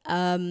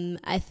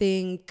 I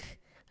think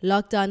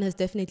lockdown has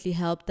definitely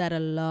helped that a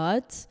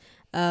lot.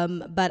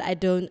 But I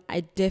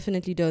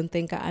definitely don't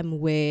think I'm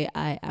where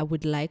I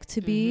would like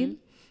to be.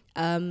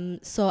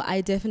 So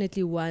I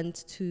definitely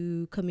want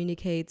to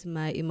communicate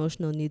my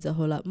emotional needs a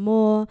whole lot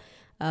more,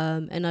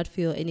 and not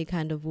feel any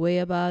kind of way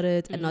about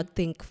it, and not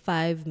think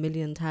 5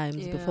 million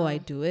times before I Yeah.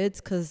 do it.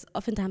 Because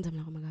oftentimes I'm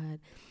like, oh my God,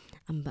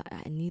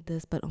 I need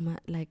this, but oh my,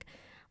 like,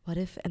 what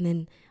if? And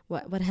then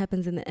what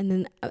happens? And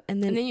then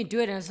And then you do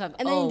it, and it's like,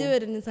 and then you do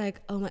it, and it's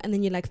like, oh my, and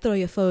then you like throw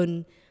your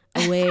phone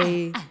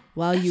away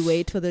while you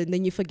wait for and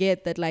then you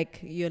forget that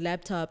like your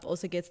laptop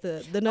also gets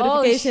the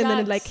notification, and then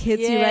it like shucks.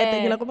 hits you right there.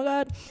 Yeah. You're like, oh my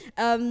God.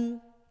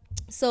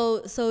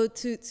 So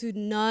to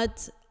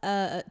not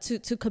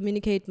to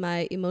communicate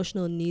my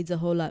emotional needs a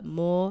whole lot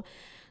more.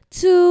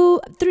 2,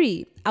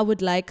 3, I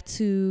would like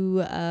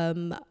to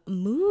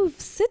move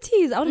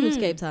cities. I want to move to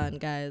Cape Town,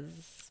 guys.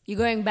 You're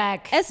going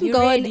back. Esm You're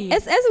ready.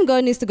 Go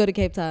needs to go to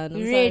Cape Town.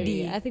 I'm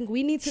Ready. sorry. I think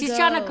we need to She's go.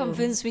 trying to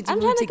convince me to I'm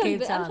move trying to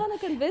Cape I'm Town. trying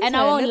to convince And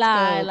her. I won't Let's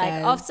lie, go, like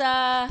guys.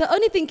 after The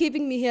only thing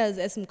keeping me here is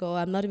Esmco.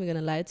 I'm not even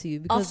gonna lie to you,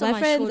 because after my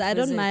friends, short I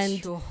don't visit, mind.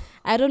 sure.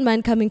 I don't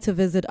mind coming to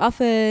visit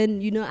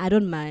often. I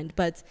don't mind.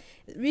 But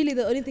really,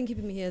 the only thing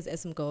keeping me here is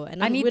Esmco.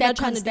 And I need we're that not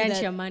trying to do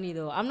Constantia that. money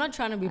though. I'm not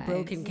trying to be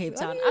broke in Cape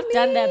What Town. do you I've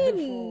done that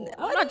mean? before.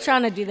 I'm What not do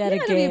trying to do that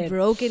You're not gonna be again.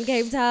 broke in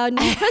Cape Town.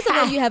 First of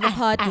all, you have a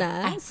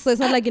partner, so it's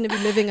not like you're gonna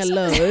be living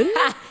alone.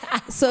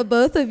 So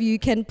both of you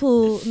can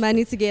pull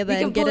money together We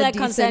can and get pull a that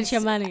decent. Constantia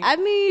money. I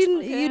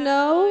mean,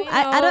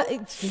 I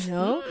don't,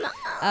 know.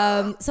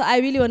 So I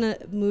really want to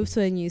move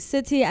to a new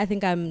city. I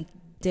think I'm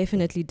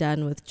definitely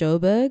done with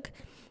Joburg.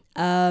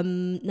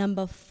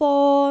 Number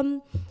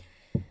 4,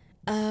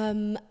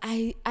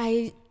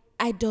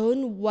 I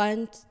don't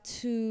want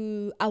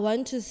to. I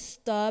want to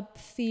stop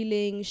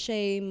feeling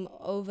shame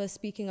over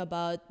speaking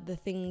about the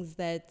things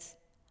that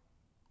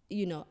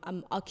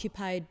I'm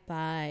occupied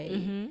by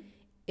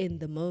in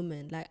the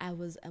moment. Like I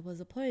was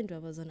a point where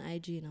I was on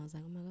IG and I was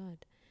like, oh my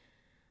God,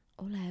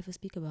 all I ever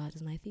speak about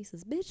is my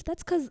thesis, bitch.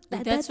 That's because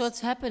That's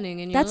what's happening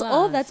in your that's life.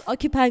 all that's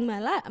occupying my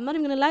life. I'm not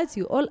even gonna lie to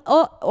you.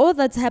 All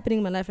that's happening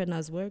in my life right now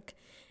is work,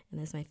 and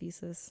that's my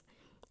thesis.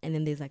 And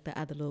then there's like the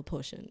other little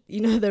portion,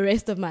 the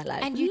rest of my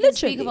life. And you can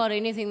Literally. speak about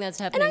anything that's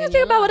And happening I can in speak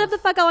your about life. whatever the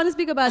fuck I want to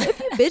speak about. If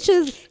you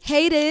bitches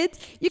hate it,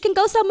 you can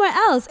go somewhere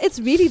else. It's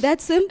really that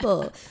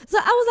simple. So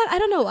I was like, I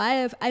don't know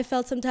why I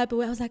felt some type of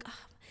way. I was like,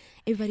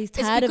 everybody's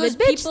tired of it.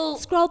 Bitch,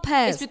 scroll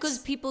past. It's because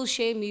people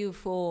shame you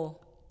for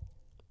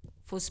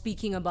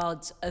speaking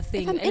about a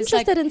thing. If I'm And it's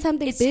interested like, in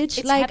something, it's, bitch,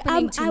 it's like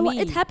happening to me.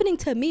 it's happening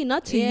to me,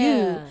 not to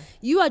Yeah.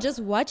 you. You are just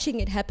watching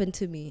it happen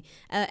to me,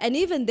 and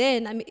even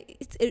then, I mean,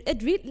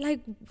 it really like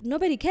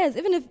nobody cares.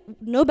 Even if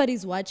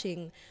nobody's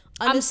watching,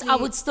 honestly, I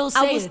would still say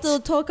I would it. still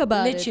talk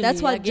about it. Literally,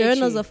 That's I what get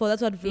journals you. are for.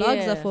 That's what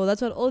vlogs Yeah. are for.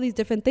 That's what all these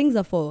different things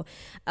are for.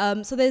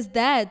 So there's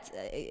that,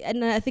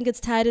 and I think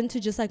it's tied into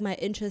just like my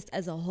interest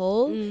as a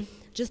whole.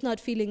 Just not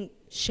feeling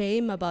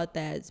shame about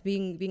that,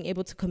 being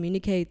able to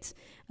communicate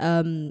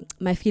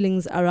my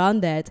feelings around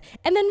that.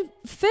 And then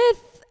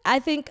 5th, I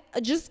think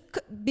just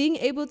being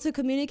able to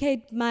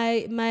communicate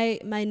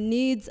my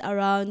needs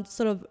around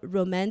sort of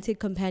romantic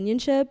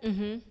companionship.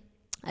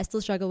 I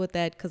still struggle with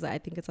that because I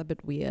think it's a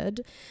bit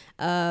weird.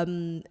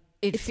 It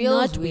It's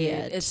feels not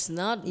weird. It's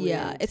not weird.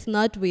 Yeah, it's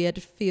not weird.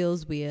 It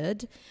feels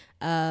weird.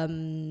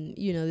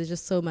 There's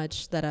just so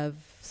much that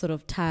I've sort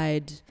of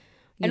tied.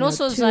 And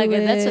also it's to like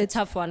that's a it.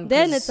 tough one.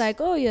 Then 'cause it's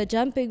like, oh, you're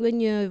jumping when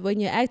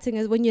you're acting,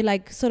 as when you're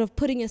like sort of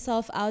putting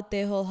yourself out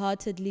there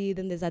wholeheartedly.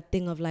 Then there's that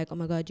thing of like, oh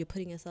my God, you're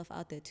putting yourself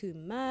out there too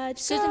much.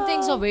 certain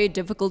things are very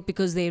difficult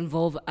because they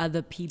involve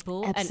other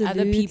people, and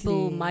other people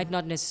Absolutely. might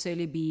not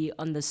necessarily be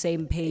on the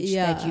same page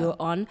Yeah. that you're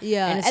on.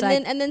 Yeah, and and, it's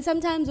like, then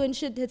sometimes when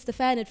shit hits the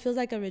fan, it feels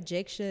like a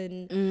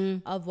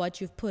rejection of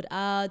what you've put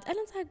out, and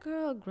it's like,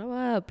 girl, grow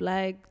up.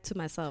 Like to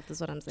myself, that's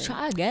what I'm saying.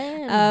 try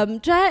again.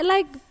 Try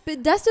like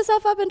dust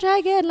yourself up and try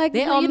again. Like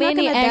There you're are not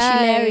many gonna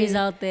Ashy die. Larrys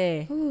out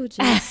there. Oh,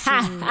 just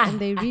and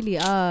they really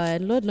are.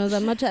 And Lord knows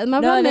I'm not. My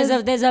No, problem there's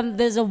is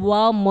there's a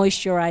well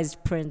moisturized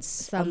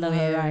prince on the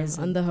somewhere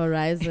horizon. On the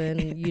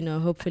horizon,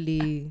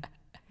 hopefully,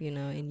 in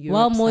Europe.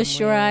 Well somewhere.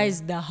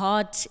 moisturized, the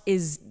heart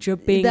is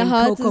dripping The in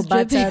heart cocoa is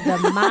butter.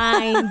 dripping. The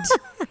mind,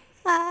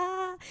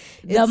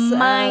 the It's,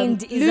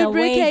 mind is awake.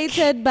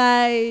 lubricated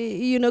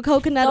by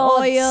coconut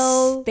Thoughts,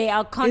 oil. They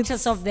are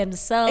conscious It's- of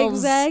themselves.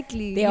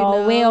 Exactly. They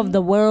are aware of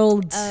the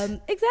world.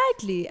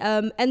 Exactly.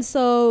 And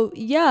so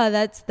yeah,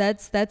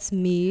 that's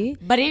me.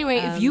 But anyway,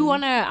 if you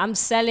I'm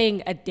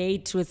selling a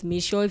date with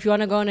Misho. If you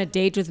wanna go on a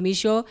date with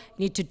Misho,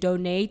 you need to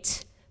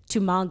donate to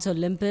Mount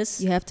Olympus.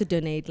 You have to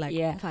donate like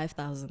Yeah.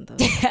 5,000 though.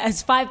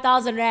 It's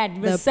 5,000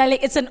 rand. We're selling.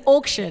 It's an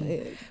auction.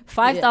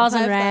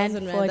 5,000 rand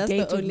 5,000 for a That's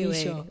date the with only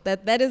Misha. way.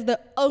 That is the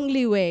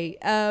only way.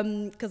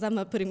 Because I'm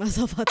not putting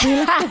myself out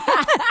there.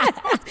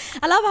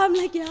 I love how I'm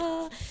like,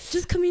 yeah,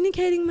 just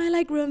communicating my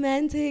like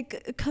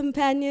romantic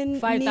companion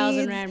 5,000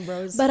 needs. rand,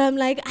 bros. But I'm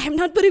like, I'm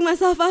not putting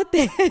myself out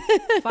there.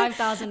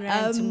 5,000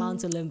 rand to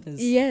Mount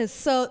Olympus. Yes.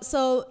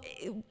 So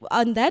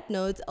on that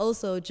note,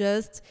 also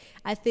just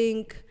I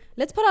think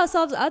let's put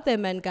ourselves out there,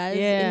 man, guys.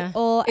 Yeah. In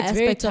all It's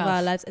very aspects of our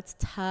tough. lives. It's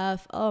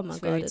tough. Oh my It's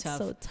god, very it's tough.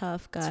 so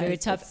tough, guys. It's very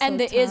tough. It's And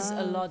so there is a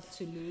tough. lot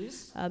to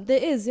lose.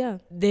 There is, yeah.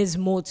 There's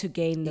more to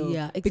gain though.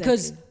 Yeah,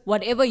 Because exactly.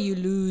 whatever you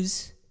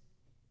lose,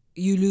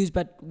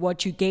 but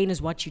what you gain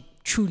is what you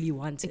truly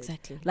wanted.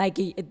 Exactly. Like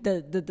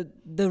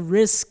the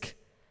risk,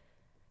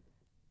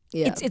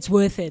 Yeah. it's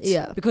worth it.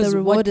 Yeah, Because the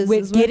reward is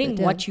worth getting it,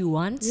 yeah. what you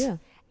want Yeah.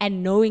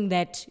 and knowing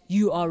that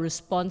you are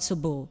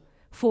responsible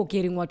for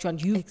getting what you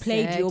want. You've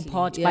played your Exactly,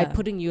 part by yeah.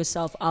 putting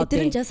yourself out It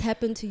didn't there. just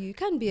happen to you. You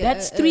can't be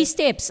That's 3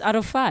 steps out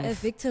of 5. a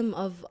victim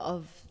of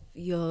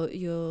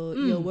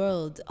your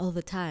world all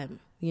the time.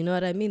 You know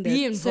what I mean? There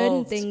Be are certain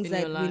involved things in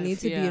that your we life, need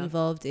to be yeah.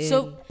 involved in.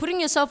 So putting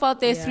yourself out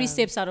there, 3 Yeah.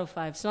 steps out of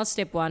 5. It's not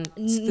step 1.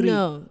 It's 3.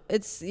 No,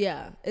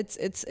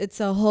 it's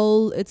a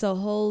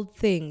whole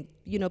thing.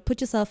 You know, put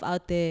yourself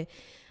out there,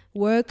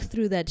 work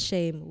through that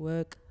shame,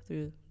 work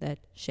through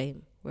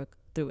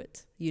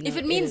it. You know, If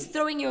it means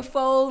throwing your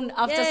phone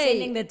after Yay.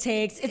 sending the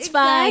text, it's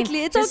fine.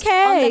 Exactly, it's Just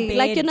okay. on the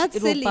Like, bed, you're not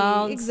it will silly.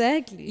 bounce.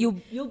 Exactly.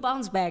 You'll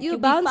bounce back. You'll You'll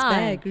bounce be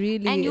fine. back,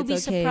 really, And you'll be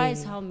it's okay.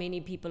 surprised how many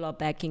people are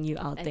backing you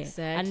out there.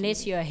 Exactly.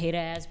 Unless you're a hater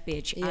ass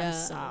bitch. I'm Yeah,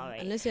 sorry.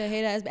 unless you're a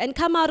hater, and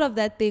come out of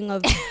that thing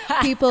of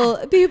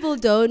people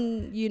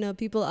don't, you know,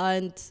 people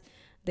aren't,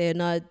 they're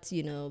not,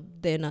 you know,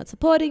 they're not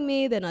supporting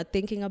me, they're not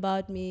thinking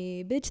about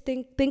me. Bitch,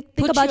 think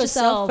Put about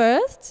yourself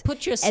first.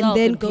 Put yourself And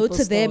then in go to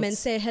people's them and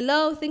thoughts. say,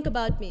 hello, think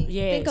about me. Think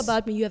Yes.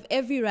 about me. You have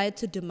every right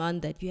to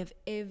demand that. You have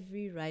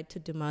every right to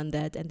demand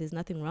that. And there's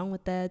nothing wrong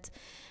with that.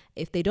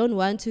 If they don't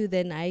want to,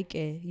 then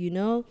you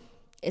know,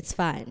 it's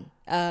fine.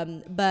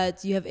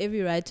 But you have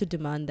every right to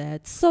demand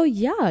that. So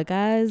yeah,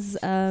 guys.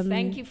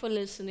 Thank you for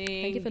listening.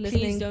 Thank you for Please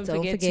listening. don't Don't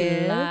forget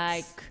forget. to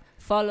like,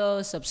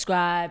 follow,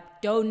 subscribe,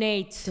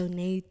 donate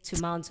Donate, to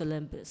Mount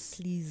Olympus.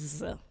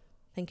 please.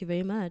 Thank you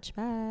very much.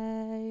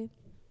 Bye.